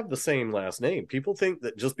all have the same last name. People think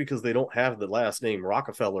that just because they don't have the last name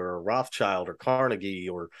Rockefeller or Rothschild or Carnegie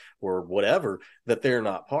or whatever, that they're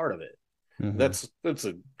not part of it. Mm-hmm. That's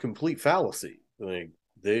a complete fallacy. Like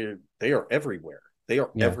they are everywhere. They are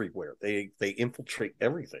everywhere. They infiltrate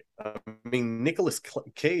everything. I mean, Nicolas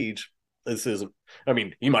Cage. This isn't. I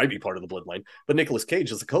mean, he might be part of the bloodline, but Nicolas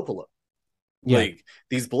Cage is a Coppola. Yeah. Like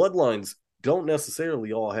these bloodlines don't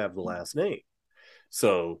necessarily all have the last name.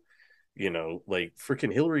 So, like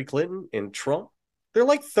freaking Hillary Clinton and Trump, they're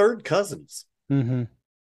like third cousins. Mm-hmm.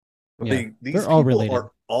 Yeah. These all related.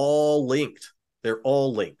 Are all linked. They're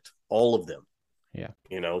all linked. All of them. Yeah.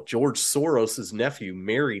 George Soros's nephew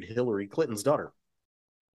married Hillary Clinton's daughter.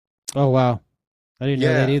 Oh, wow. I didn't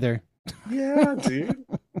know that either. Yeah, dude.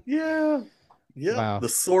 Yeah. Wow. The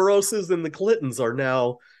Soroses and the Clintons are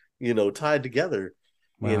now, tied together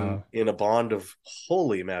in a bond of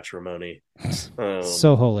holy matrimony.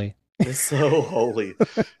 So holy. It's so holy.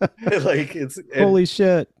 Like holy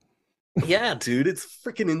shit. Yeah, dude, it's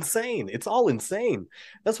freaking insane. It's all insane.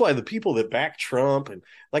 That's why the people that back Trump and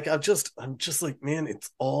like I'm just like, man, it's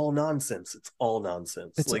all nonsense. It's all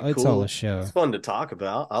nonsense. It's cool. all a show. It's fun to talk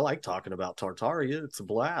about. I like talking about Tartaria. It's a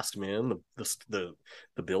blast, man. The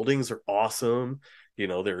buildings are awesome.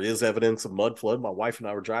 There is evidence of mud flood. My wife and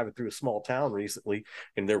I were driving through a small town recently,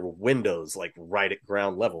 and there were windows like right at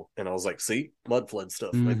ground level. And I was like, see, mud flood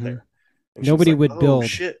stuff right there. And nobody would build.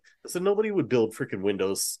 Shit. So nobody would build freaking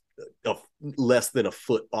windows of less than a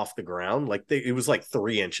foot off the ground. Like it was like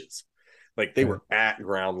 3 inches. Like they were at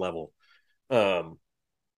ground level. I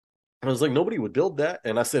was like, nobody would build that.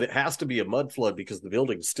 And I said, it has to be a mud flood because the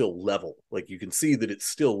building is still level. Like you can see that it's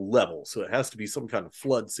still level. So it has to be some kind of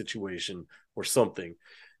flood situation or something.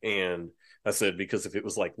 And I said, because if it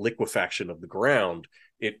was like liquefaction of the ground,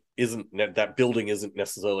 that building isn't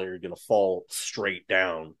necessarily going to fall straight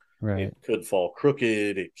down. Right. It could fall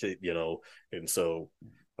crooked. It could, and so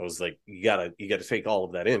I was like, you gotta take all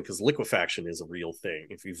of that in because liquefaction is a real thing.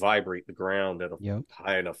 If you vibrate the ground at a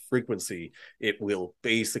high enough frequency, it will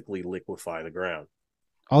basically liquefy the ground.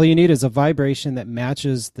 All you need is a vibration that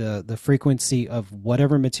matches the frequency of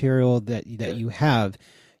whatever material that you have.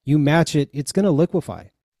 You match it, it's going to liquefy.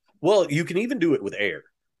 Well, you can even do it with air.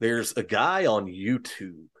 There's a guy on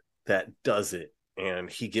YouTube that does it, and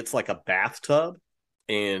he gets like a bathtub,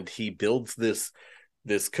 and he builds this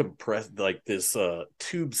compressed like this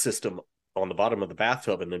tube system on the bottom of the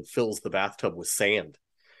bathtub, and then fills the bathtub with sand,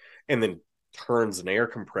 and then turns an air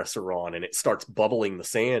compressor on, and it starts bubbling the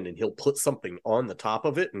sand, and he'll put something on the top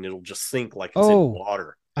of it, and it'll just sink like it's in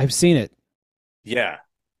water. I've seen it. Yeah.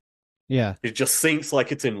 It just sinks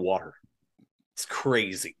like it's in water. It's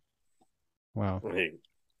crazy. Wow.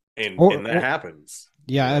 And that happens.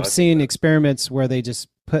 Yeah, I've seen experiments where they just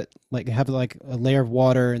have like a layer of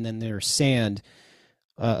water, and then there's sand,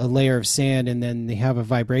 a layer of sand, and then they have a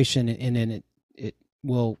vibration, and then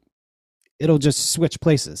it'll just switch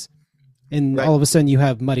places, and all of a sudden you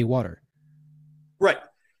have muddy water. Right.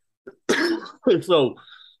 So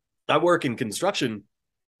I work in construction,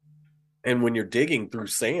 and when you're digging through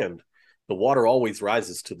sand, the water always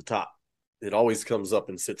rises to the top. It always comes up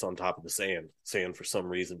and sits on top of the sand. Sand, for some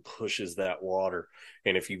reason, pushes that water.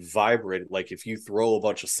 And if you vibrate it, like if you throw a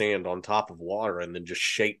bunch of sand on top of water and then just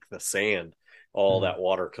shake the sand, all that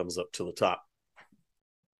water comes up to the top.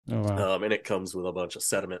 Oh, wow. And it comes with a bunch of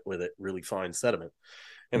sediment with it, really fine sediment.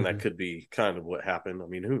 And that could be kind of what happened. I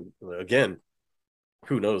mean, again,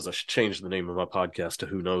 Who knows? I should change the name of my podcast to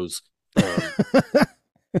Who Knows.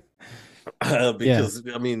 Because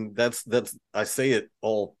I mean that's I say it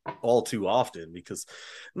all too often because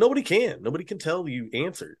nobody can tell you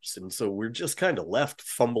answers, and so we're just kind of left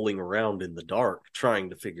fumbling around in the dark trying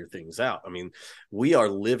to figure things out. I mean, we are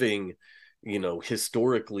living,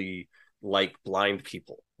 historically like blind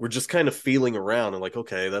people. We're just kind of feeling around and like,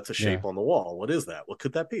 okay, that's a shape on the wall. What is that? What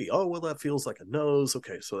could that be? Oh, well, that feels like a nose.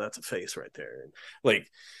 Okay, so that's a face right there. And like,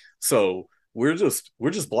 so we're just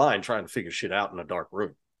blind trying to figure shit out in a dark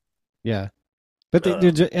room. Yeah. But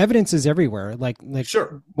the evidence is everywhere. Like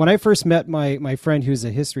sure. When I first met my friend who's a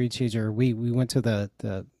history teacher, we went to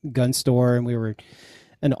the gun store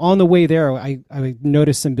and on the way there, I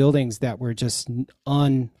noticed some buildings that were just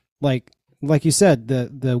like you said,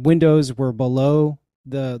 the windows were below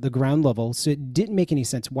the ground level. So it didn't make any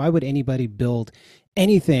sense. Why would anybody build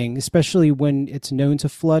anything, especially when it's known to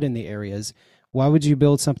flood in the areas? Why would you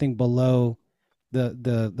build something below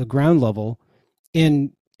the ground level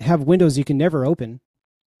and have windows you can never open?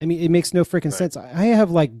 I mean, it makes no freaking sense. I have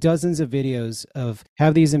like dozens of videos of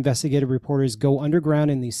have these investigative reporters go underground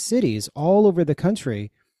in these cities all over the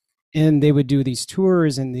country, and they would do these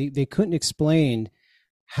tours, and they couldn't explain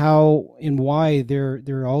how and why there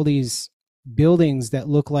are all these buildings that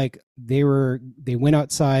look like they went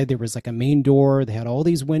outside. There was like a main door. They had all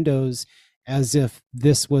these windows as if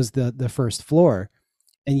this was the first floor,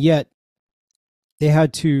 and yet they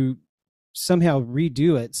had to somehow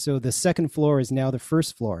redo it so the second floor is now the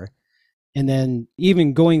first floor. And then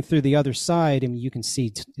even going through the other side, I mean, you can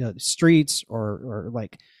see streets or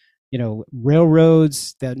like,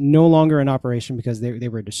 railroads that no longer in operation because they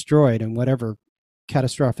were destroyed in whatever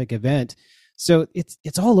catastrophic event. So it's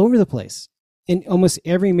all over the place. In almost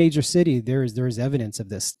every major city, there is evidence of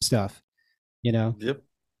this stuff, Yep.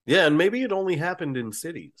 Yeah, and maybe it only happened in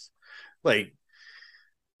cities, like,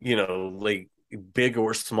 like big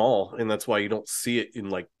or small, and that's why you don't see it in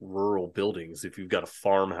like rural buildings. If you've got a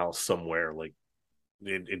farmhouse somewhere, like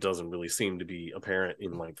it doesn't really seem to be apparent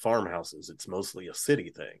in like farmhouses. It's mostly a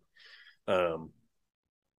city thing.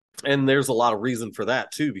 And there's a lot of reason for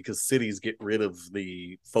that too, because cities get rid of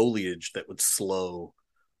the foliage that would slow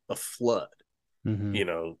a flood.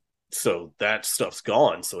 So that stuff's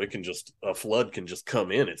gone, so a flood can just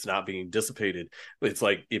come in. It's not being dissipated. It's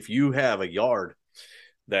like if you have a yard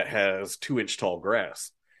that has 2-inch tall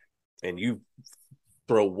grass and you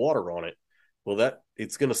throw water on it, well,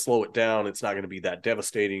 it's going to slow it down. It's not going to be that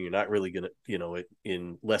devastating. You're not really going to,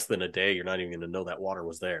 in less than a day, you're not even going to know that water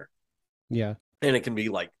was there. Yeah. And it can be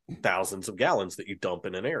like thousands of gallons that you dump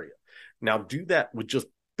in an area. Now do that with just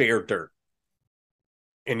bare dirt,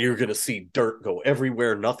 and you're going to see dirt go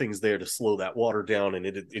everywhere. Nothing's there to slow that water down, and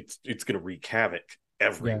it's going to wreak havoc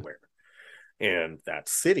everywhere. Yeah. And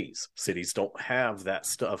that's cities. Cities don't have that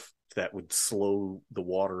stuff that would slow the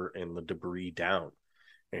water and the debris down.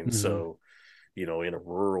 And so, in a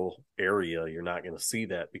rural area, you're not going to see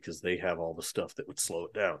that because they have all the stuff that would slow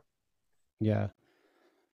it down. Yeah.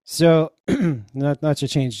 So not to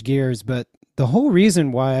change gears, but the whole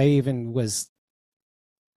reason why I even was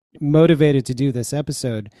motivated to do this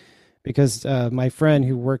episode, because my friend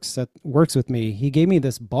who works with me, he gave me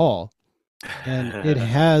this ball, and it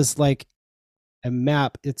has like a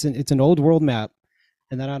map. It's an old world map,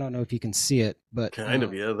 and then I don't know if you can see it, but kind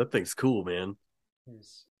of, yeah, that thing's cool, man.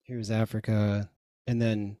 Here's Africa, and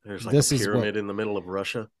then there's like a pyramid in the middle of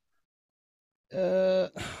Russia.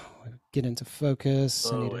 Get into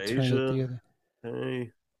focus. I need to Asia. turn it the other.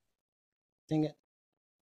 Hey. Dang it.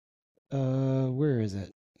 Where is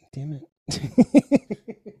it? Damn it.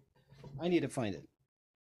 I need to find it.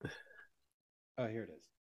 Oh, here it is.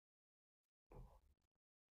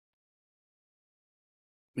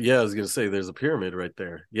 Yeah, I was going to say there's a pyramid right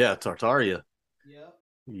there. Yeah, Tartaria. Yep.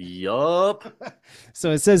 Yup.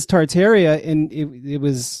 So it says Tartaria, and it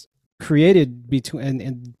was created between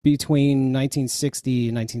 1960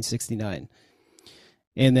 and 1969.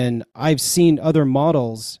 And then I've seen other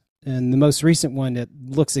models, and the most recent one that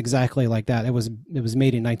looks exactly like that. It was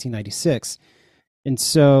made in 1996. And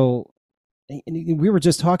so we were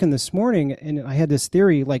just talking this morning, and I had this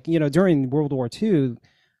theory, like, during World War II,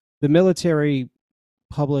 the military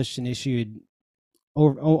published and issued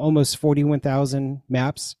almost 41,000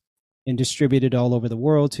 maps and distributed all over the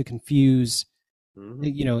world to confuse,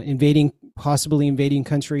 possibly invading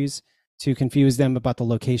countries, to confuse them about the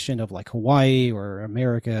location of like Hawaii or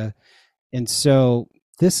America. And so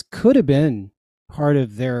this could have been part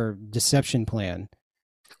of their deception plan.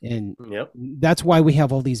 And that's why we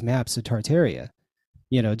have all these maps of Tartaria,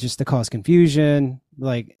 just to cause confusion.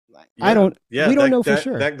 Like, we don't know for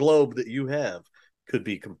sure. That globe that you have could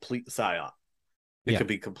be complete psyop. It Yeah. could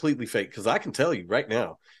be completely fake, because I can tell you right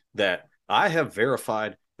now that I have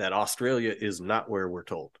verified that Australia is not where we're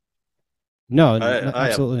told. No, I have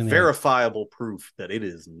absolutely not. verifiable proof that it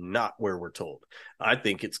is not where we're told. I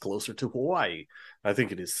think it's closer to Hawaii. I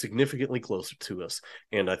think it is significantly closer to us.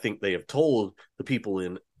 And I think they have told the people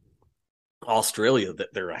in Australia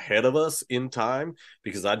that they're ahead of us in time,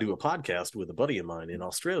 because I do a podcast with a buddy of mine in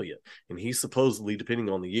Australia, and he's supposedly, depending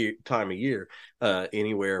on the time of year,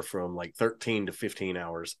 anywhere from like 13 to 15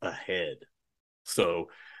 hours ahead. So,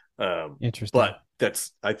 Interesting. but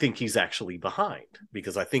I think he's actually behind,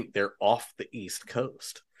 because I think they're off the East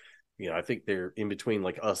Coast. I think they're in between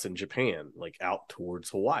like us and Japan, like out towards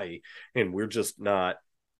Hawaii, and we're just not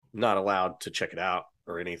allowed to check it out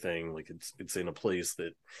or anything. Like it's in a place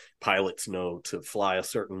that pilots know to fly a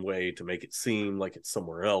certain way to make it seem like it's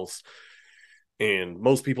somewhere else, and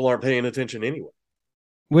most people aren't paying attention anyway.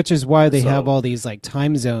 Which is why they have all these like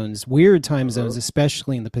time zones, weird time zones,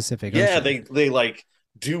 especially in the Pacific Ocean. Yeah, they like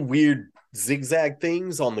do weird zigzag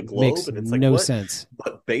things on the globe. Makes and it's like, no what? sense.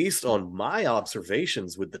 But based on my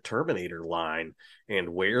observations with the Terminator line and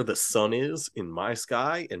where the sun is in my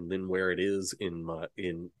sky, and then where it is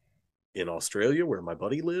in Australia where my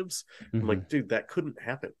buddy lives, I'm like, dude, that couldn't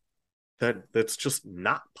happen. That's just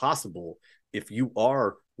not possible if you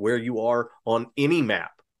are where you are on any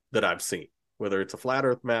map that I've seen, whether it's a flat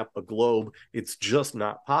earth map, a globe. It's just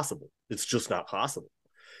not possible. It's just not possible.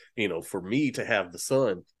 For me to have the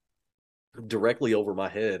sun directly over my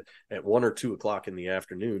head at 1 or 2 o'clock in the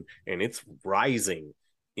afternoon, and it's rising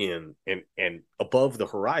in and above the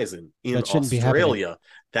horizon in Australia,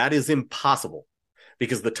 that is impossible,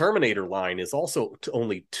 because the Terminator line is also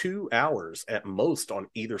only 2 hours at most on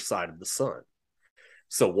either side of the sun.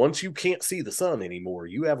 So once you can't see the sun anymore,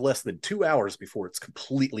 you have less than 2 hours before it's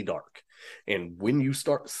completely dark. And when you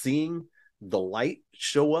start seeing the light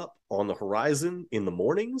show up on the horizon in the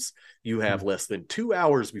mornings, you have less than 2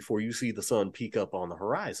 hours before you see the sun peek up on the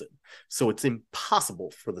horizon. So it's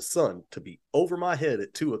impossible for the sun to be over my head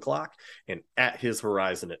at 2 o'clock and at his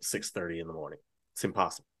horizon at 6:30 in the morning. It's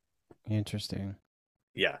impossible. Interesting.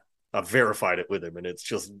 Yeah, I've verified it with him, and it's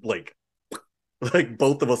just like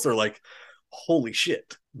both of us are like, holy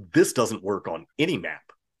shit, this doesn't work on any map.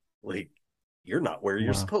 Like, you're not where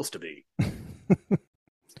you're supposed to be.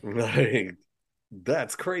 Like,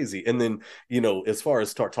 that's crazy. And then, as far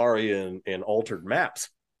as Tartaria and altered maps,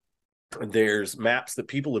 there's maps that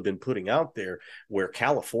people have been putting out there where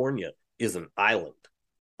California is an island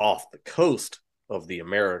off the coast of the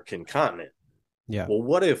American continent. Yeah. Well,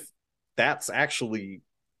 what if that's actually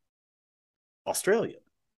Australia,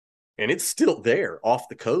 and it's still there off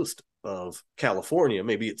the coast of California?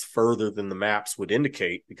 Maybe it's further than the maps would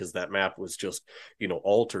indicate, because that map was just,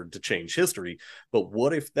 altered to change history. But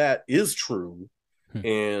what if that is true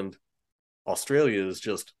and Australia is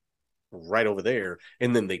just right over there,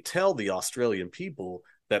 and then they tell the Australian people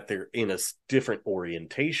that they're in a different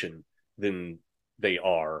orientation than they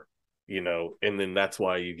are, and then that's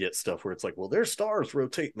why you get stuff where it's like, well, their stars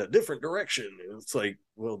rotate in a different direction. And it's like,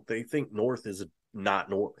 well, they think north is not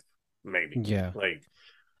north, maybe. Yeah. Like,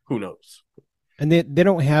 who knows? And they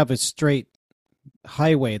don't have a straight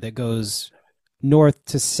highway that goes north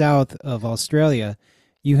to south of Australia.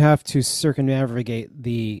 You have to circumnavigate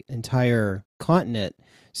the entire continent.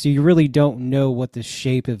 So you really don't know what the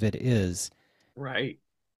shape of it is. Right.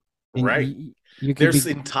 And right. There's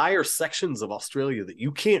entire sections of Australia that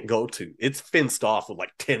you can't go to. It's fenced off with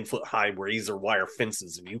like 10-foot high razor wire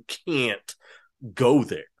fences, and you can't go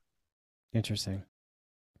there. Interesting.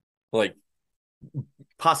 Like,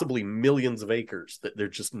 possibly millions of acres that they're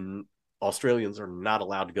just Australians are not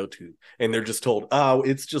allowed to go to, and they're just told, oh,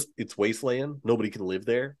 it's wasteland, nobody can live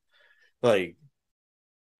there. Like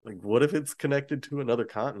what if it's connected to another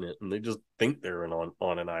continent and they just think they're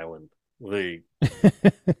on an island?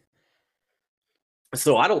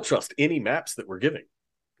 So I don't trust any maps that we're giving.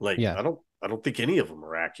 I don't think any of them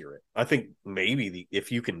are accurate. I think maybe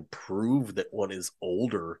if you can prove that one is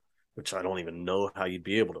older, which I don't even know how you'd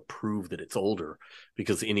be able to prove that it's older,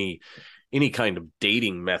 because any kind of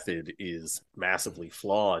dating method is massively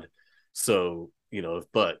flawed. So,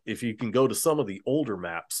 but if you can go to some of the older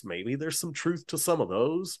maps, maybe there's some truth to some of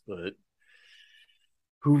those, but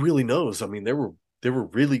who really knows? I mean, there were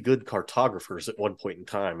really good cartographers at one point in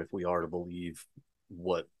time, if we are to believe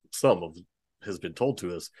what some of has been told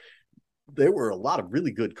to us. There were a lot of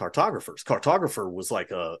really good cartographers. Cartographer was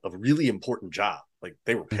like a really important job. Like,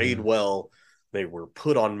 they were paid well. They were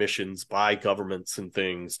put on missions by governments and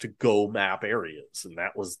things to go map areas, and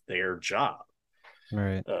that was their job.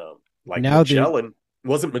 Right. Like now,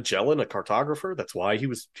 wasn't Magellan a cartographer? That's why he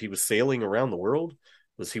was sailing around the world.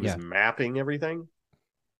 was he was Yeah. mapping everything.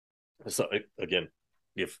 So again,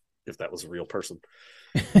 if that was a real person,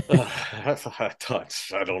 I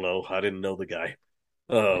don't know. I didn't know the guy.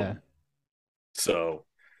 Yeah. So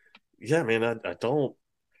yeah, man, I don't.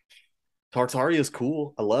 Tartaria is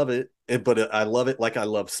cool. I love it, but I love it like I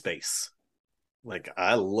love space. Like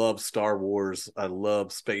I love Star Wars. I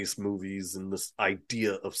love space movies and this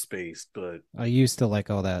idea of space. But I used to like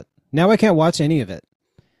all that. Now I can't watch any of it.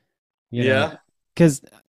 yeah, Because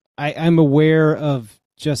I'm aware of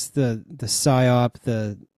just the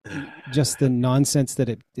psyop, just the nonsense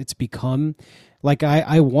that it's become. Like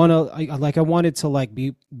I wanted to like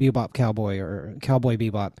be Bebop Cowboy or Cowboy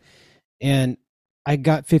Bebop, and I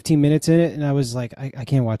got 15 minutes in it, and I was like, I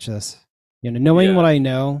can't watch this. Knowing what I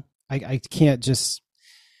know, I can't just,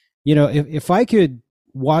 if I could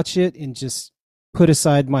watch it and just put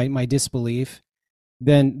aside my disbelief,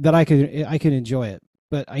 then that I could enjoy it.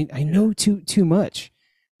 But I know too much.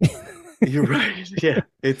 you're right. Yeah,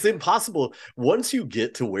 it's impossible once you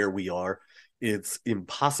get to where we are. It's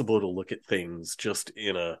impossible to look at things just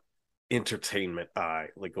in a entertainment eye.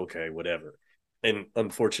 Like, okay, whatever. And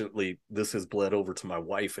unfortunately, this has bled over to my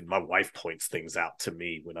wife, and my wife points things out to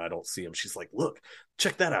me when I don't see them. She's like, "Look,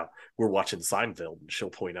 check that out. We're watching Seinfeld," and she'll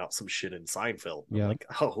point out some shit in Seinfeld. Yeah. I'm like,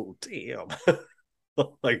 oh damn,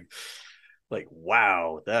 like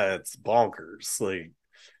wow, that's bonkers. Like,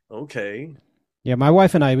 okay. Yeah, my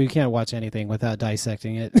wife and I, we can't watch anything without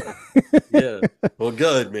dissecting it. Yeah. Well,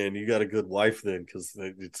 good, man. You got a good wife then, because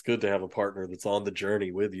it's good to have a partner that's on the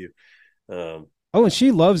journey with you. Oh, and she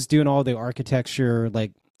loves doing all the architecture,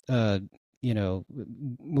 like, like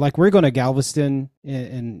we're going to Galveston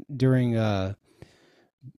during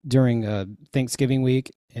Thanksgiving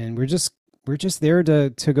week, and we're just there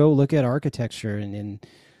to go look at architecture and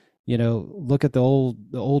look at the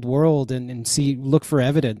old world and look for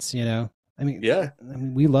evidence. I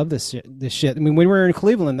mean, we love this shit. I mean, when we were in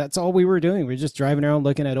Cleveland, that's all we were doing. We were just driving around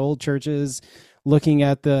looking at old churches, looking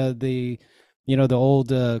at the old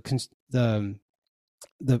the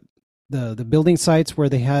building sites where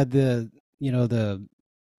they had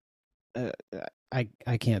I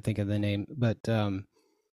can't think of the name, but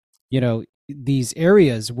these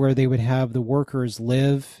areas where they would have the workers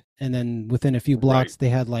live, and then within a few blocks they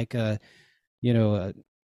had like a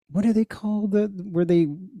what do they call not a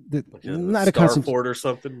Starport or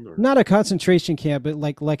something? Or... Not a concentration camp, but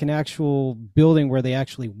like an actual building where they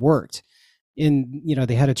actually worked. They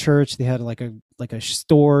had a church, they had like a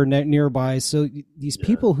store nearby. So these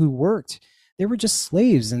people who worked, they were just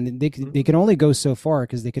slaves, and they could only go so far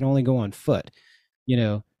because they could only go on foot.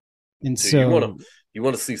 And dude, so you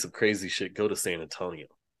want to see some crazy shit? Go to San Antonio.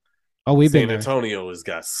 Oh, San Antonio has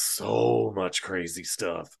got so much crazy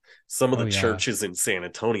stuff. Some of the churches in San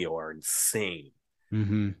Antonio are insane.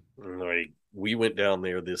 Mm-hmm. Like we went down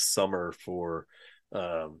there this summer for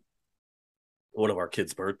one of our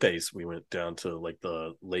kids' birthdays. We went down to like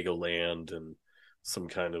the Legoland and some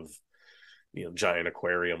kind of giant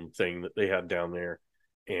aquarium thing that they had down there,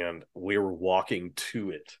 and we were walking to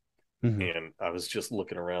it. Mm-hmm. And I was just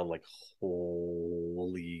looking around like,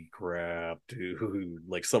 holy crap, dude.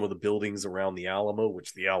 Like some of the buildings around the Alamo,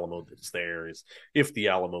 which the Alamo that's there is, if the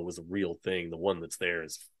Alamo was a real thing, the one that's there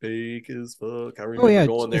is fake as fuck. I remember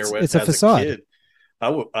going there it's a facade. Kid.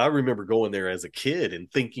 I remember going there as a kid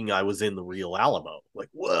and thinking I was in the real Alamo. Like,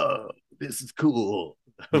 whoa, this is cool.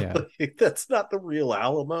 Yeah. Like, that's not the real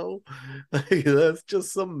Alamo. Like, that's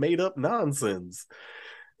just some made up nonsense.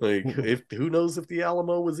 Like, who knows if the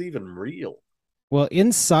Alamo was even real? Well,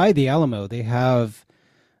 inside the Alamo, they have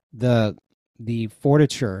the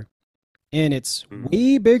fortitude, and it's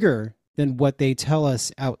way bigger than what they tell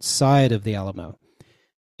us outside of the Alamo.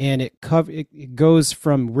 And it goes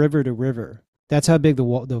from river to river. That's how big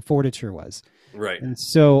the fortitude was. Right. And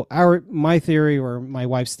so my theory, or my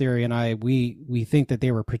wife's theory, and we think that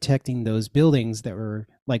they were protecting those buildings that were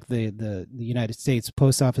like the United States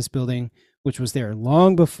Post Office building, which was there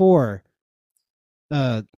long before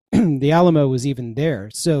the Alamo was even there.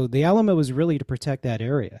 So the Alamo was really to protect that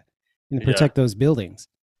area and protect those buildings.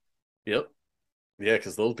 Yep. Yeah,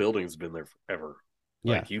 because those buildings have been there forever.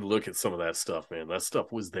 Yeah. Like, you look at some of that stuff, man. That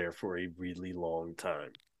stuff was there for a really long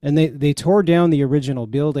time. And they tore down the original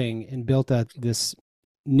building and built this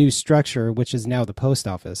new structure, which is now the post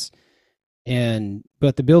office.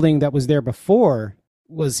 But the building that was there before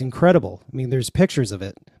was incredible. I mean, there's pictures of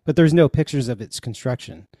it, but there's no pictures of its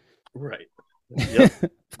construction. Right. Yep.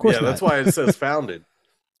 Of course. Yeah, that's why it says founded.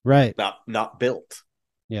 Right. Not built.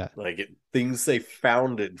 Yeah. Like things say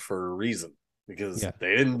founded for a reason, because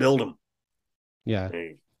they didn't build them. Yeah.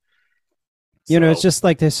 You know, it's So, just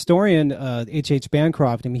like the historian H.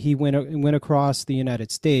 Bancroft. I mean, he went across the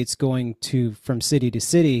United States, going to from city to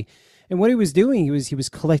city, and what he was doing, he was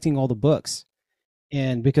collecting all the books,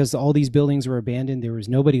 and because all these buildings were abandoned, there was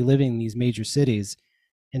nobody living in these major cities,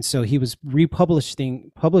 and so he was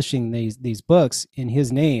publishing these books in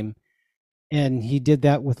his name, and he did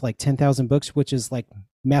that with like 10,000 books, which is like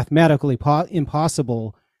mathematically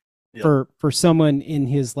impossible yep. for someone in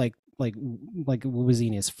his like what was he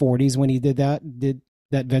in his 40s when he did that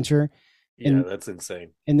venture. Yeah, that's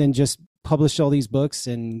insane. And then just published all these books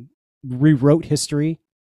and rewrote history,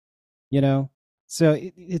 you know. So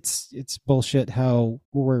it's bullshit how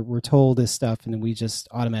we're told this stuff and then we just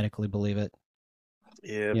automatically believe it.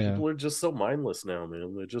 Yeah, You people know? are just so mindless now,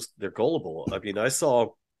 man. They're gullible. I mean, I saw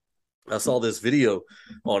this video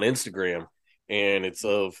on Instagram, and it's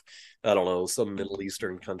of, I don't know, some Middle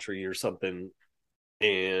Eastern country or something,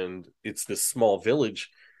 and it's this small village,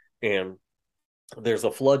 and there's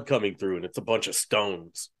a flood coming through, and it's a bunch of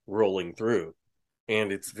stones rolling through.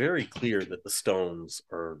 And it's very clear that the stones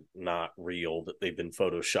are not real, that they've been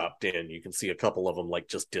photoshopped in. You can see a couple of them like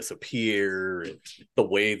just disappear, and the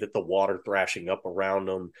way that the water thrashing up around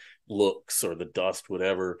them looks, or the dust,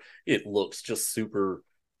 whatever, it looks just super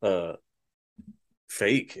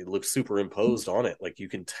fake. It looks superimposed on it. Like you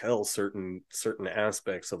can tell certain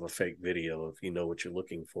aspects of a fake video if you know what you're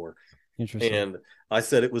looking for. Interesting. And I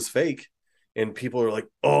said it was fake, and people are like,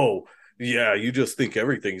 "Oh, yeah, you just think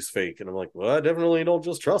everything's fake." And I'm like, well, I definitely don't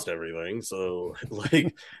just trust everything. So,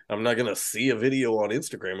 like, I'm not gonna see a video on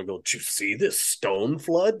Instagram and go, "Did you see this stone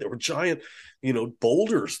flood? There were giant,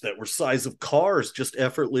 boulders that were size of cars just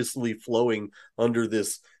effortlessly flowing under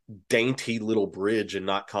this dainty little bridge and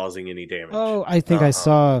not causing any damage." Oh, I think I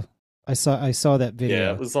saw that video.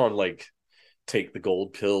 Yeah, it was on like Take the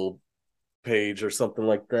Gold Pill page or something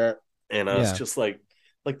like that. And I was just like,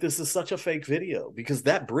 this is such a fake video, because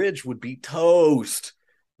that bridge would be toast.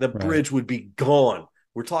 The bridge would be gone.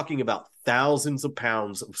 We're talking about thousands of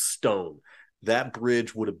pounds of stone. That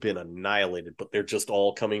bridge would have been annihilated, but they're just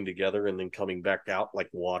all coming together and then coming back out like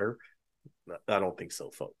water. I don't think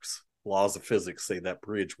so, folks. Laws of physics say that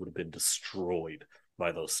bridge would have been destroyed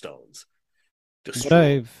by those stones.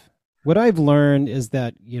 What I've learned is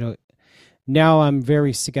that, now I'm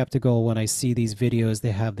very skeptical when I see these videos.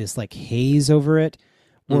 They have this like haze over it,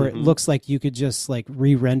 where it looks like you could just like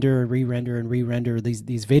re-render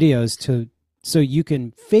these videos so you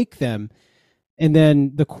can fake them, and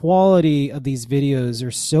then the quality of these videos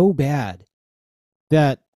are so bad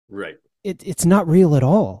that it's not real at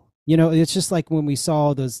all. It's just like when we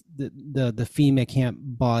saw those the FEMA camp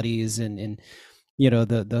bodies and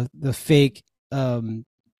the fake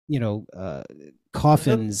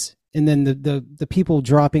coffins. And then the people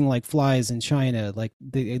dropping like flies in China, like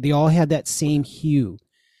they all had that same hue.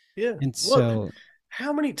 Yeah. And so,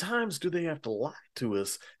 how many times do they have to lie to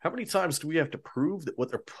us? How many times do we have to prove that what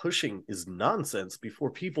they're pushing is nonsense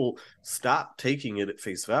before people stop taking it at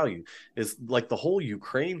face value? Is like the whole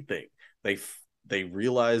Ukraine thing. They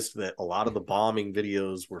realized that a lot of the bombing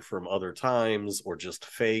videos were from other times or just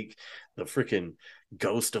fake. The freaking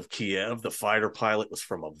Ghost of Kiev, the fighter pilot, was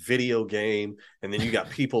from a video game. And then you got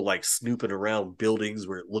people like snooping around buildings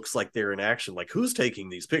where it looks like they're in action. Like, who's taking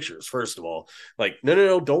these pictures? First of all, like,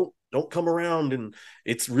 no, don't come around, and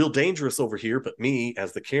it's real dangerous over here. But me,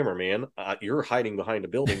 as the cameraman, you're hiding behind a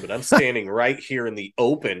building, but I'm standing right here in the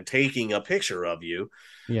open taking a picture of you.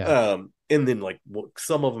 Yeah. And then like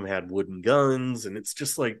some of them had wooden guns, and it's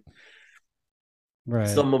just like, right.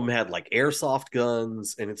 Some of them had like airsoft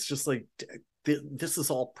guns, and it's just like, this is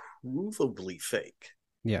all provably fake.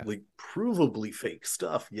 Yeah. Like provably fake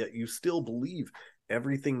stuff, yet you still believe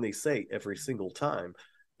everything they say every single time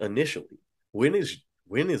initially. When is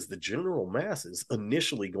the general masses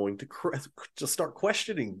initially going to start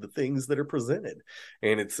questioning the things that are presented?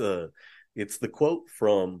 And it's the quote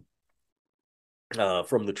from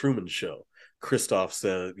the Truman Show. Christof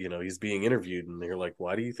said, he's being interviewed, and they're like,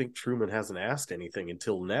 "Why do you think Truman hasn't asked anything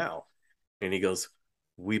until now?" And he goes,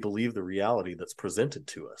 "We believe the reality that's presented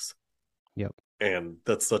to us." Yep. And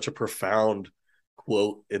that's such a profound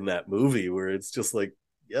quote in that movie, where it's just like,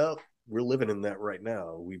 yep, we're living in that right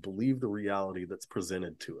now. We believe the reality that's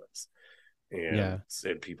presented to us. And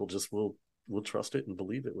people just will trust it and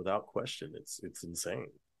believe it without question. It's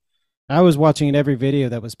insane. I was watching every video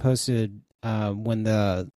that was posted when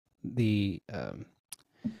the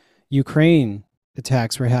Ukraine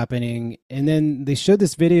attacks were happening, and then they showed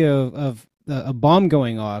this video of a bomb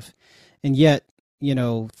going off, and yet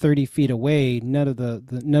 30 feet away, none of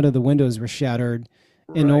the windows were shattered,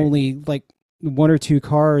 and only like one or two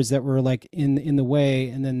cars that were like in the way,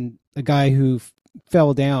 and then a guy who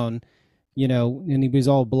fell down, and he was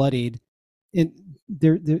all bloodied. And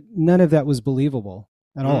there none of that was believable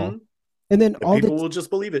at all. And then people will just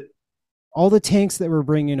believe it. All the tanks that we're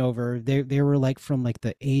bringing over, they were like from like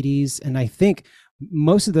the 80s. And I think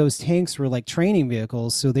most of those tanks were like training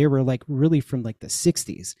vehicles. So they were like really from like the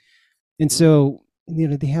 60s. And so,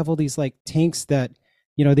 they have all these like tanks that,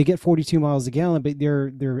 they get 42 miles a gallon, but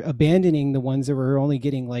they're abandoning the ones that were only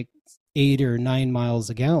getting like 8 or 9 miles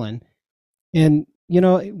a gallon. And,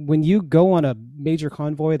 when you go on a major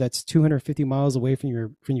convoy that's 250 miles away from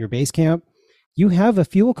your base camp, you have a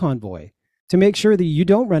fuel convoy to make sure that you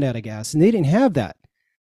don't run out of gas. And they didn't have that.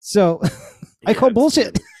 So I call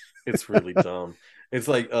bullshit. It's really dumb. It's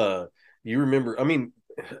like, you remember, I mean,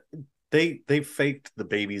 they faked the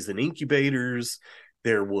babies in incubators.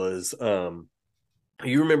 There was,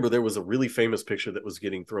 you remember there was a really famous picture that was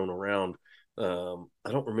getting thrown around. I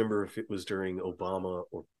don't remember if it was during Obama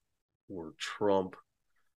or Trump,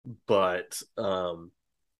 but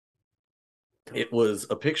it was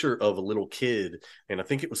a picture of a little kid, and I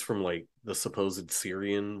think it was from like the supposed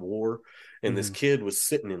Syrian war. And this kid was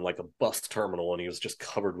sitting in like a bus terminal, and he was just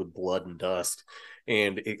covered with blood and dust.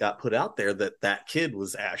 And it got put out there that kid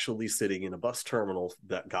was actually sitting in a bus terminal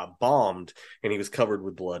that got bombed, and he was covered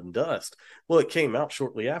with blood and dust. Well, it came out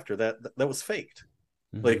shortly after that was faked.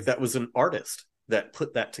 Like that was an artist that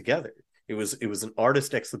put that together. It was an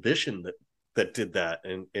artist exhibition that did that,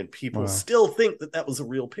 and people still think that was a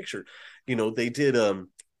real picture. They did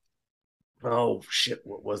oh shit,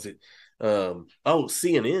 what was it?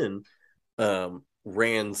 CNN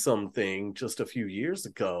ran something just a few years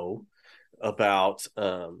ago about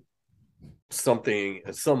some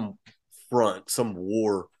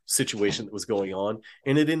war situation that was going on,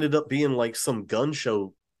 and it ended up being like some gun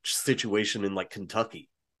show situation in like Kentucky.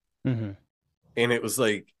 And it was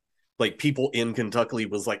like people in Kentucky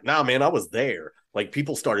was like, nah man, I was there. Like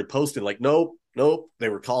people started posting like, nope, they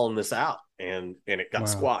were calling this out, and it got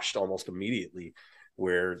squashed almost immediately,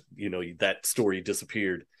 where that story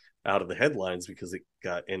disappeared out of the headlines because it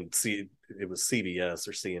was CBS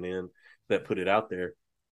or CNN that put it out there.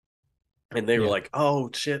 And they were like, oh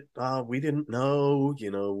shit, we didn't know,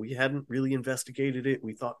 we hadn't really investigated it.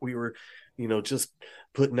 We thought we were, just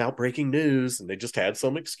putting out breaking news, and they just had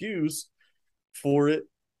some excuse for it.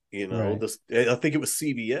 I think it was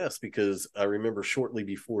CBS, because I remember shortly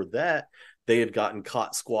before that, they had gotten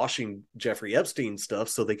caught squashing Jeffrey Epstein stuff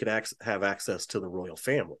so they could have access to the royal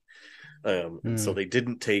family. And so they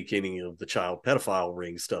didn't take any of the child pedophile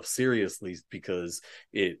ring stuff seriously, because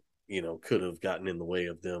it, could have gotten in the way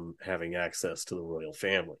of them having access to the royal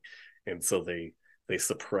family. And so they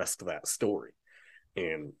suppressed that story.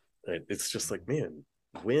 And it's just like, man,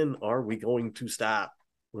 when are we going to stop?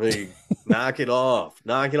 Like, knock it off,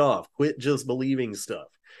 quit just believing stuff.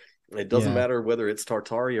 It doesn't matter whether it's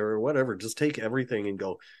Tartaria or whatever. Just take everything and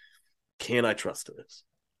go, can I trust this?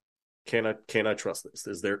 Can I trust this?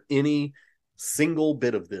 Is there any single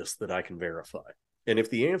bit of this that I can verify? And if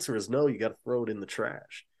the answer is no, you got to throw it in the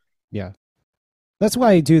trash. Yeah. That's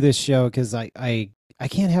why I do this show, because I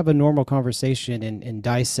can't have a normal conversation and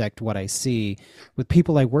dissect what I see with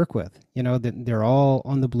people I work with. They're all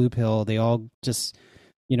on the blue pill. They all just,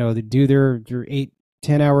 they do their 8-10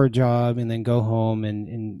 hour job and then go home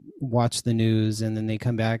and watch the news, and then they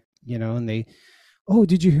come back, and they, oh,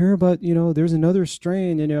 did you hear about, there's another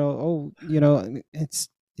strain,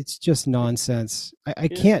 it's just nonsense. I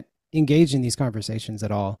can't engage in these conversations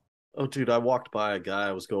at all. Oh, dude, I walked by a guy.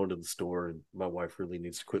 I was going to the store, and my wife really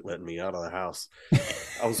needs to quit letting me out of the house.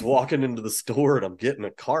 I was walking into the store, and I'm getting a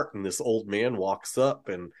cart, and this old man walks up,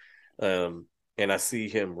 and I see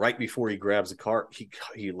him right before he grabs a cart.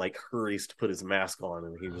 He like hurries to put his mask on,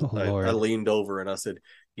 and he was. I leaned over and I said,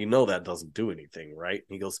 that doesn't do anything, right?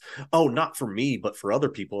 And he goes, oh, not for me, but for other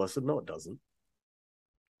people. I said, no, it doesn't.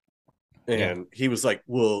 And he was like,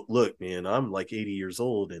 well, look, man, I'm like 80 years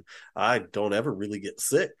old, and I don't ever really get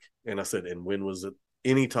sick. And I said, and when was it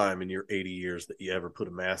any time in your 80 years that you ever put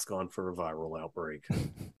a mask on for a viral outbreak?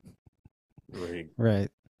 Right.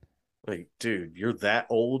 Like, dude, you're that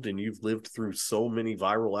old and you've lived through so many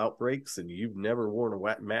viral outbreaks, and you've never worn a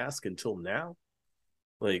wet mask until now?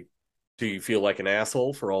 Like, do you feel like an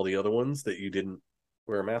asshole for all the other ones that you didn't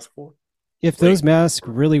wear a mask for? If those masks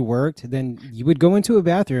really worked, then you would go into a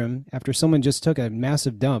bathroom after someone just took a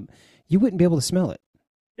massive dump. You wouldn't be able to smell it.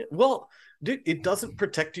 Well, dude, it doesn't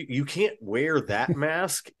protect you. You can't wear that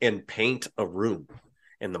mask and paint a room.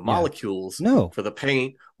 And the molecules for the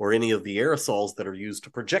paint or any of the aerosols that are used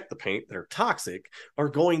to project the paint that are toxic are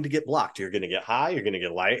going to get blocked. You're going to get high. You're going to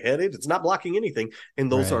get lightheaded. It's not blocking anything.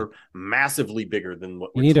 And those are massively bigger than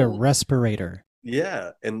what you need told. A respirator.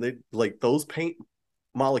 Yeah. And they like those paint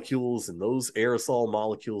molecules and those aerosol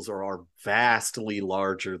molecules are vastly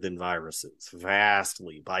larger than viruses,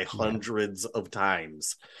 vastly, by hundreds of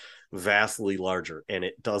times, vastly larger, and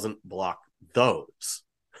it doesn't block those.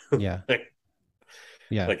 Yeah.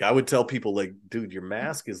 Like I would tell people, like, dude, your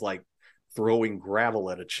mask is like throwing gravel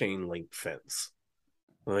at a chain link fence.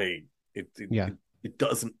 Like it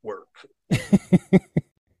doesn't work.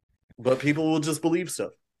 But people will just believe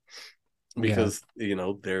stuff because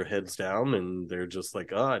they're heads down and they're just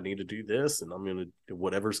like, oh, I need to do this and I'm gonna do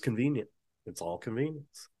whatever's convenient. It's all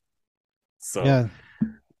convenience. So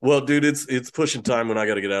well, dude, it's pushing time when I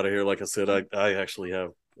got to get out of here. Like I said, I actually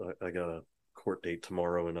have I got a court date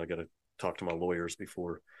tomorrow and I got to talk to my lawyers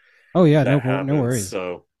before. Oh yeah, no worries.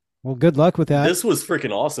 So well, good luck with that. This was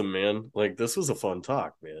freaking awesome, man. Like, this was a fun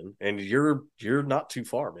talk, man. And you're not too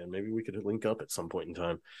far, man. Maybe we could link up at some point in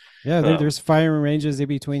time. Yeah, there's firing ranges in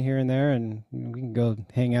between here and there, and we can go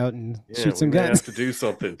hang out and shoot some guns. We may have to do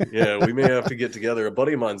something. Yeah, we may have to get together. A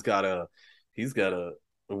buddy of mine's he's got a.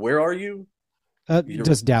 Where are you?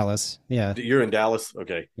 Just Dallas. Yeah. You're in Dallas?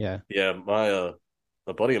 Okay. Yeah. Yeah,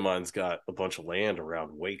 a buddy of mine's got a bunch of land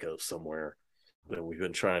around Waco somewhere that we've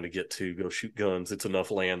been trying to get to go shoot guns. It's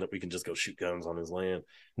enough land that we can just go shoot guns on his land.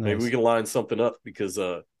 Nice. Maybe we can line something up because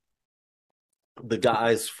the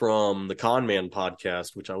guys from the Con Man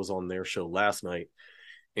podcast, which I was on their show last night,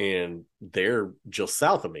 and they're just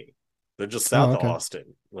south of me. They're just south of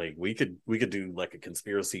Austin. Like we could do like a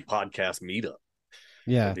conspiracy podcast meetup.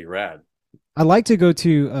 Yeah. That'd be rad. I like to go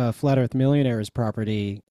to Flat Earth Millionaire's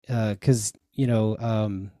property because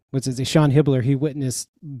what's his name? Sean Hibbler, he witnessed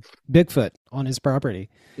Bigfoot on his property.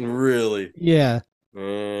 Really? Yeah.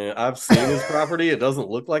 I've seen his property. It doesn't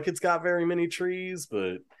look like it's got very many trees,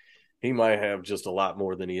 but he might have just a lot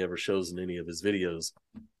more than he ever shows in any of his videos.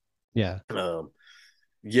 Yeah.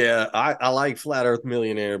 Yeah, I like Flat Earth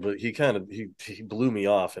Millionaire, but he blew me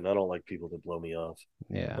off, and I don't like people that blow me off.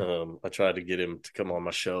 Yeah. I tried to get him to come on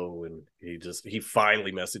my show, and he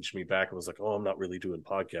finally messaged me back and was like, "Oh, I'm not really doing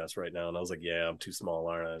podcasts right now." And I was like, "Yeah, I'm too small,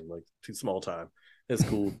 aren't I? I'm like too small time. It's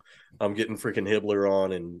cool. I'm getting freaking Hibbler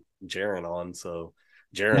on and Jaron on. So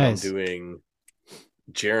Jaron, nice. I'm doing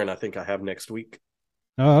Jaron. I think I have next week.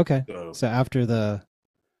 Oh, okay. So after the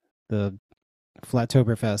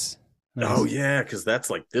Flattoberfest. Nice. Oh yeah, because that's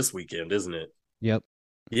like this weekend, isn't it? Yep.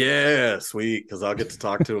 Yeah, sweet. Because I'll get to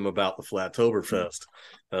talk to him about the Flattoberfest.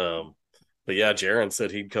 But yeah, Jaron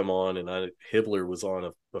said he'd come on, and Hibbler was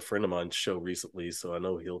on a friend of mine's show recently, so I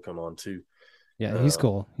know he'll come on too. Yeah, he's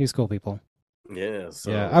cool. He's cool, people. Yeah.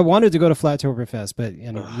 So yeah, I wanted to go to Flattoberfest, but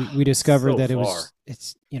we discovered that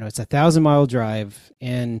it's 1,000-mile drive,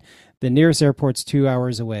 and the nearest airport's 2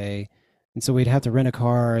 hours away. And so we'd have to rent a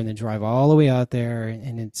car and then drive all the way out there,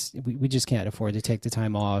 and we just can't afford to take the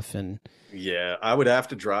time off. And yeah, I would have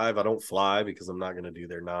to drive. I don't fly because I'm not going to do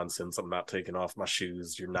their nonsense. I'm not taking off my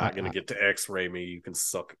shoes. You're not going to get to X-ray me. You can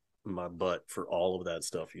suck my butt for all of that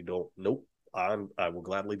stuff. You don't. Nope. I will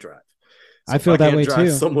gladly drive. So I feel that way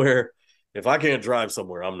too. If I can't drive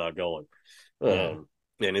somewhere, I'm not going. And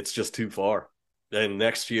it's just too far. And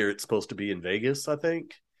next year it's supposed to be in Vegas, I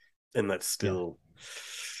think, and that's still. Yeah.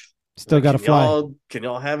 Still got to fly. Can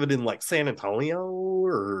y'all have it in like San Antonio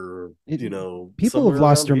or people have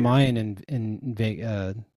lost their mind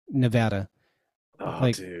in Nevada.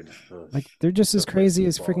 Oh, dude, like they're just as crazy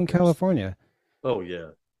as freaking California. Oh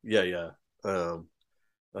yeah.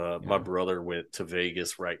 My brother went to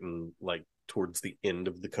Vegas right in like towards the end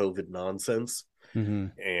of the COVID nonsense,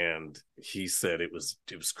 and he said it was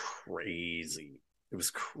crazy. It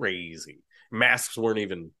was crazy. Masks weren't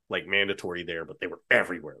even like mandatory there, but they were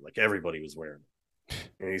everywhere. Like everybody was wearing them.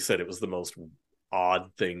 And he said it was the most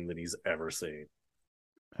odd thing that he's ever seen.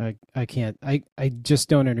 I can't. I just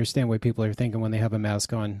don't understand what people are thinking when they have a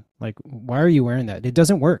mask on. Like, why are you wearing that? It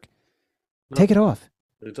doesn't work. No, take it off.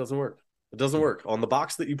 It doesn't work. It doesn't work. On the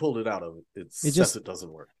box that you pulled it out of, it says it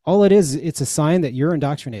doesn't work. All it is, it's a sign that you're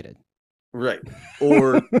indoctrinated. Right.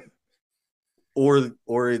 Or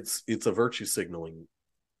it's a virtue signaling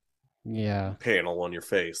panel on your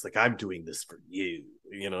face, like I'm doing this for you.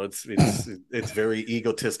 It's very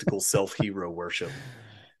egotistical self-hero worship.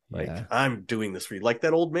 Like I'm doing this for you. Like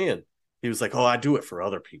that old man, he was like, "Oh, I do it for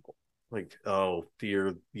other people." Like, "Oh,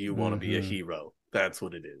 dear, you want to be a hero? That's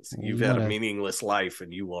what it is. You've had a meaningless life,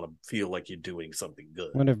 and you want to feel like you're doing something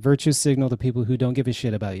good." Want to virtue signal to people who don't give a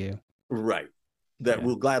shit about you, right? That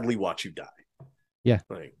will gladly watch you die. Yeah.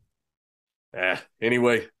 Like,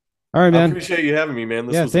 anyway. All right, man. I appreciate you having me, man.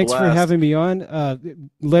 This was thanks for having me on.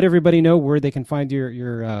 Let everybody know where they can find your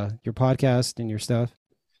podcast and your stuff.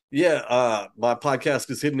 Yeah, my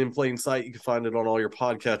podcast is Hidden in Plain Sight. You can find it on all your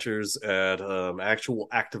podcatchers at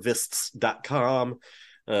actualactivists.com.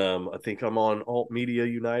 I think I'm on Alt Media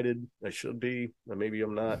United. I should be. Maybe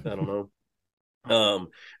I'm not. I don't know.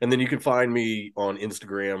 And then you can find me on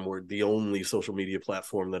Instagram, where the only social media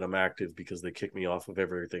platform that I'm active because they kicked me off of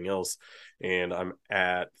everything else. And I'm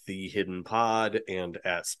at The Hidden Pod, and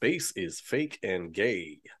at Space is Fake and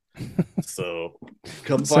Gay. So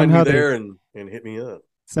come find me there and hit me up.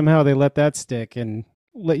 Somehow they let that stick and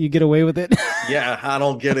let you get away with it. Yeah, I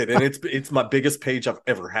don't get it. And it's my biggest page I've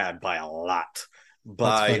ever had by a lot.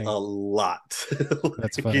 By a lot.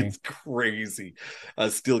 That's like, funny. it's crazy. I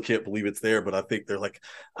still can't believe it's there, but I think they're like,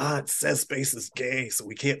 it says Space is gay, so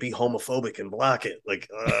we can't be homophobic and block it. Like,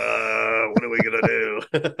 what are we gonna do?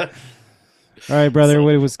 All right, brother. So,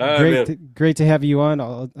 it was great to have you on.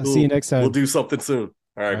 I'll see you next time. We'll do something soon.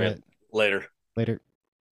 All right, man. Later.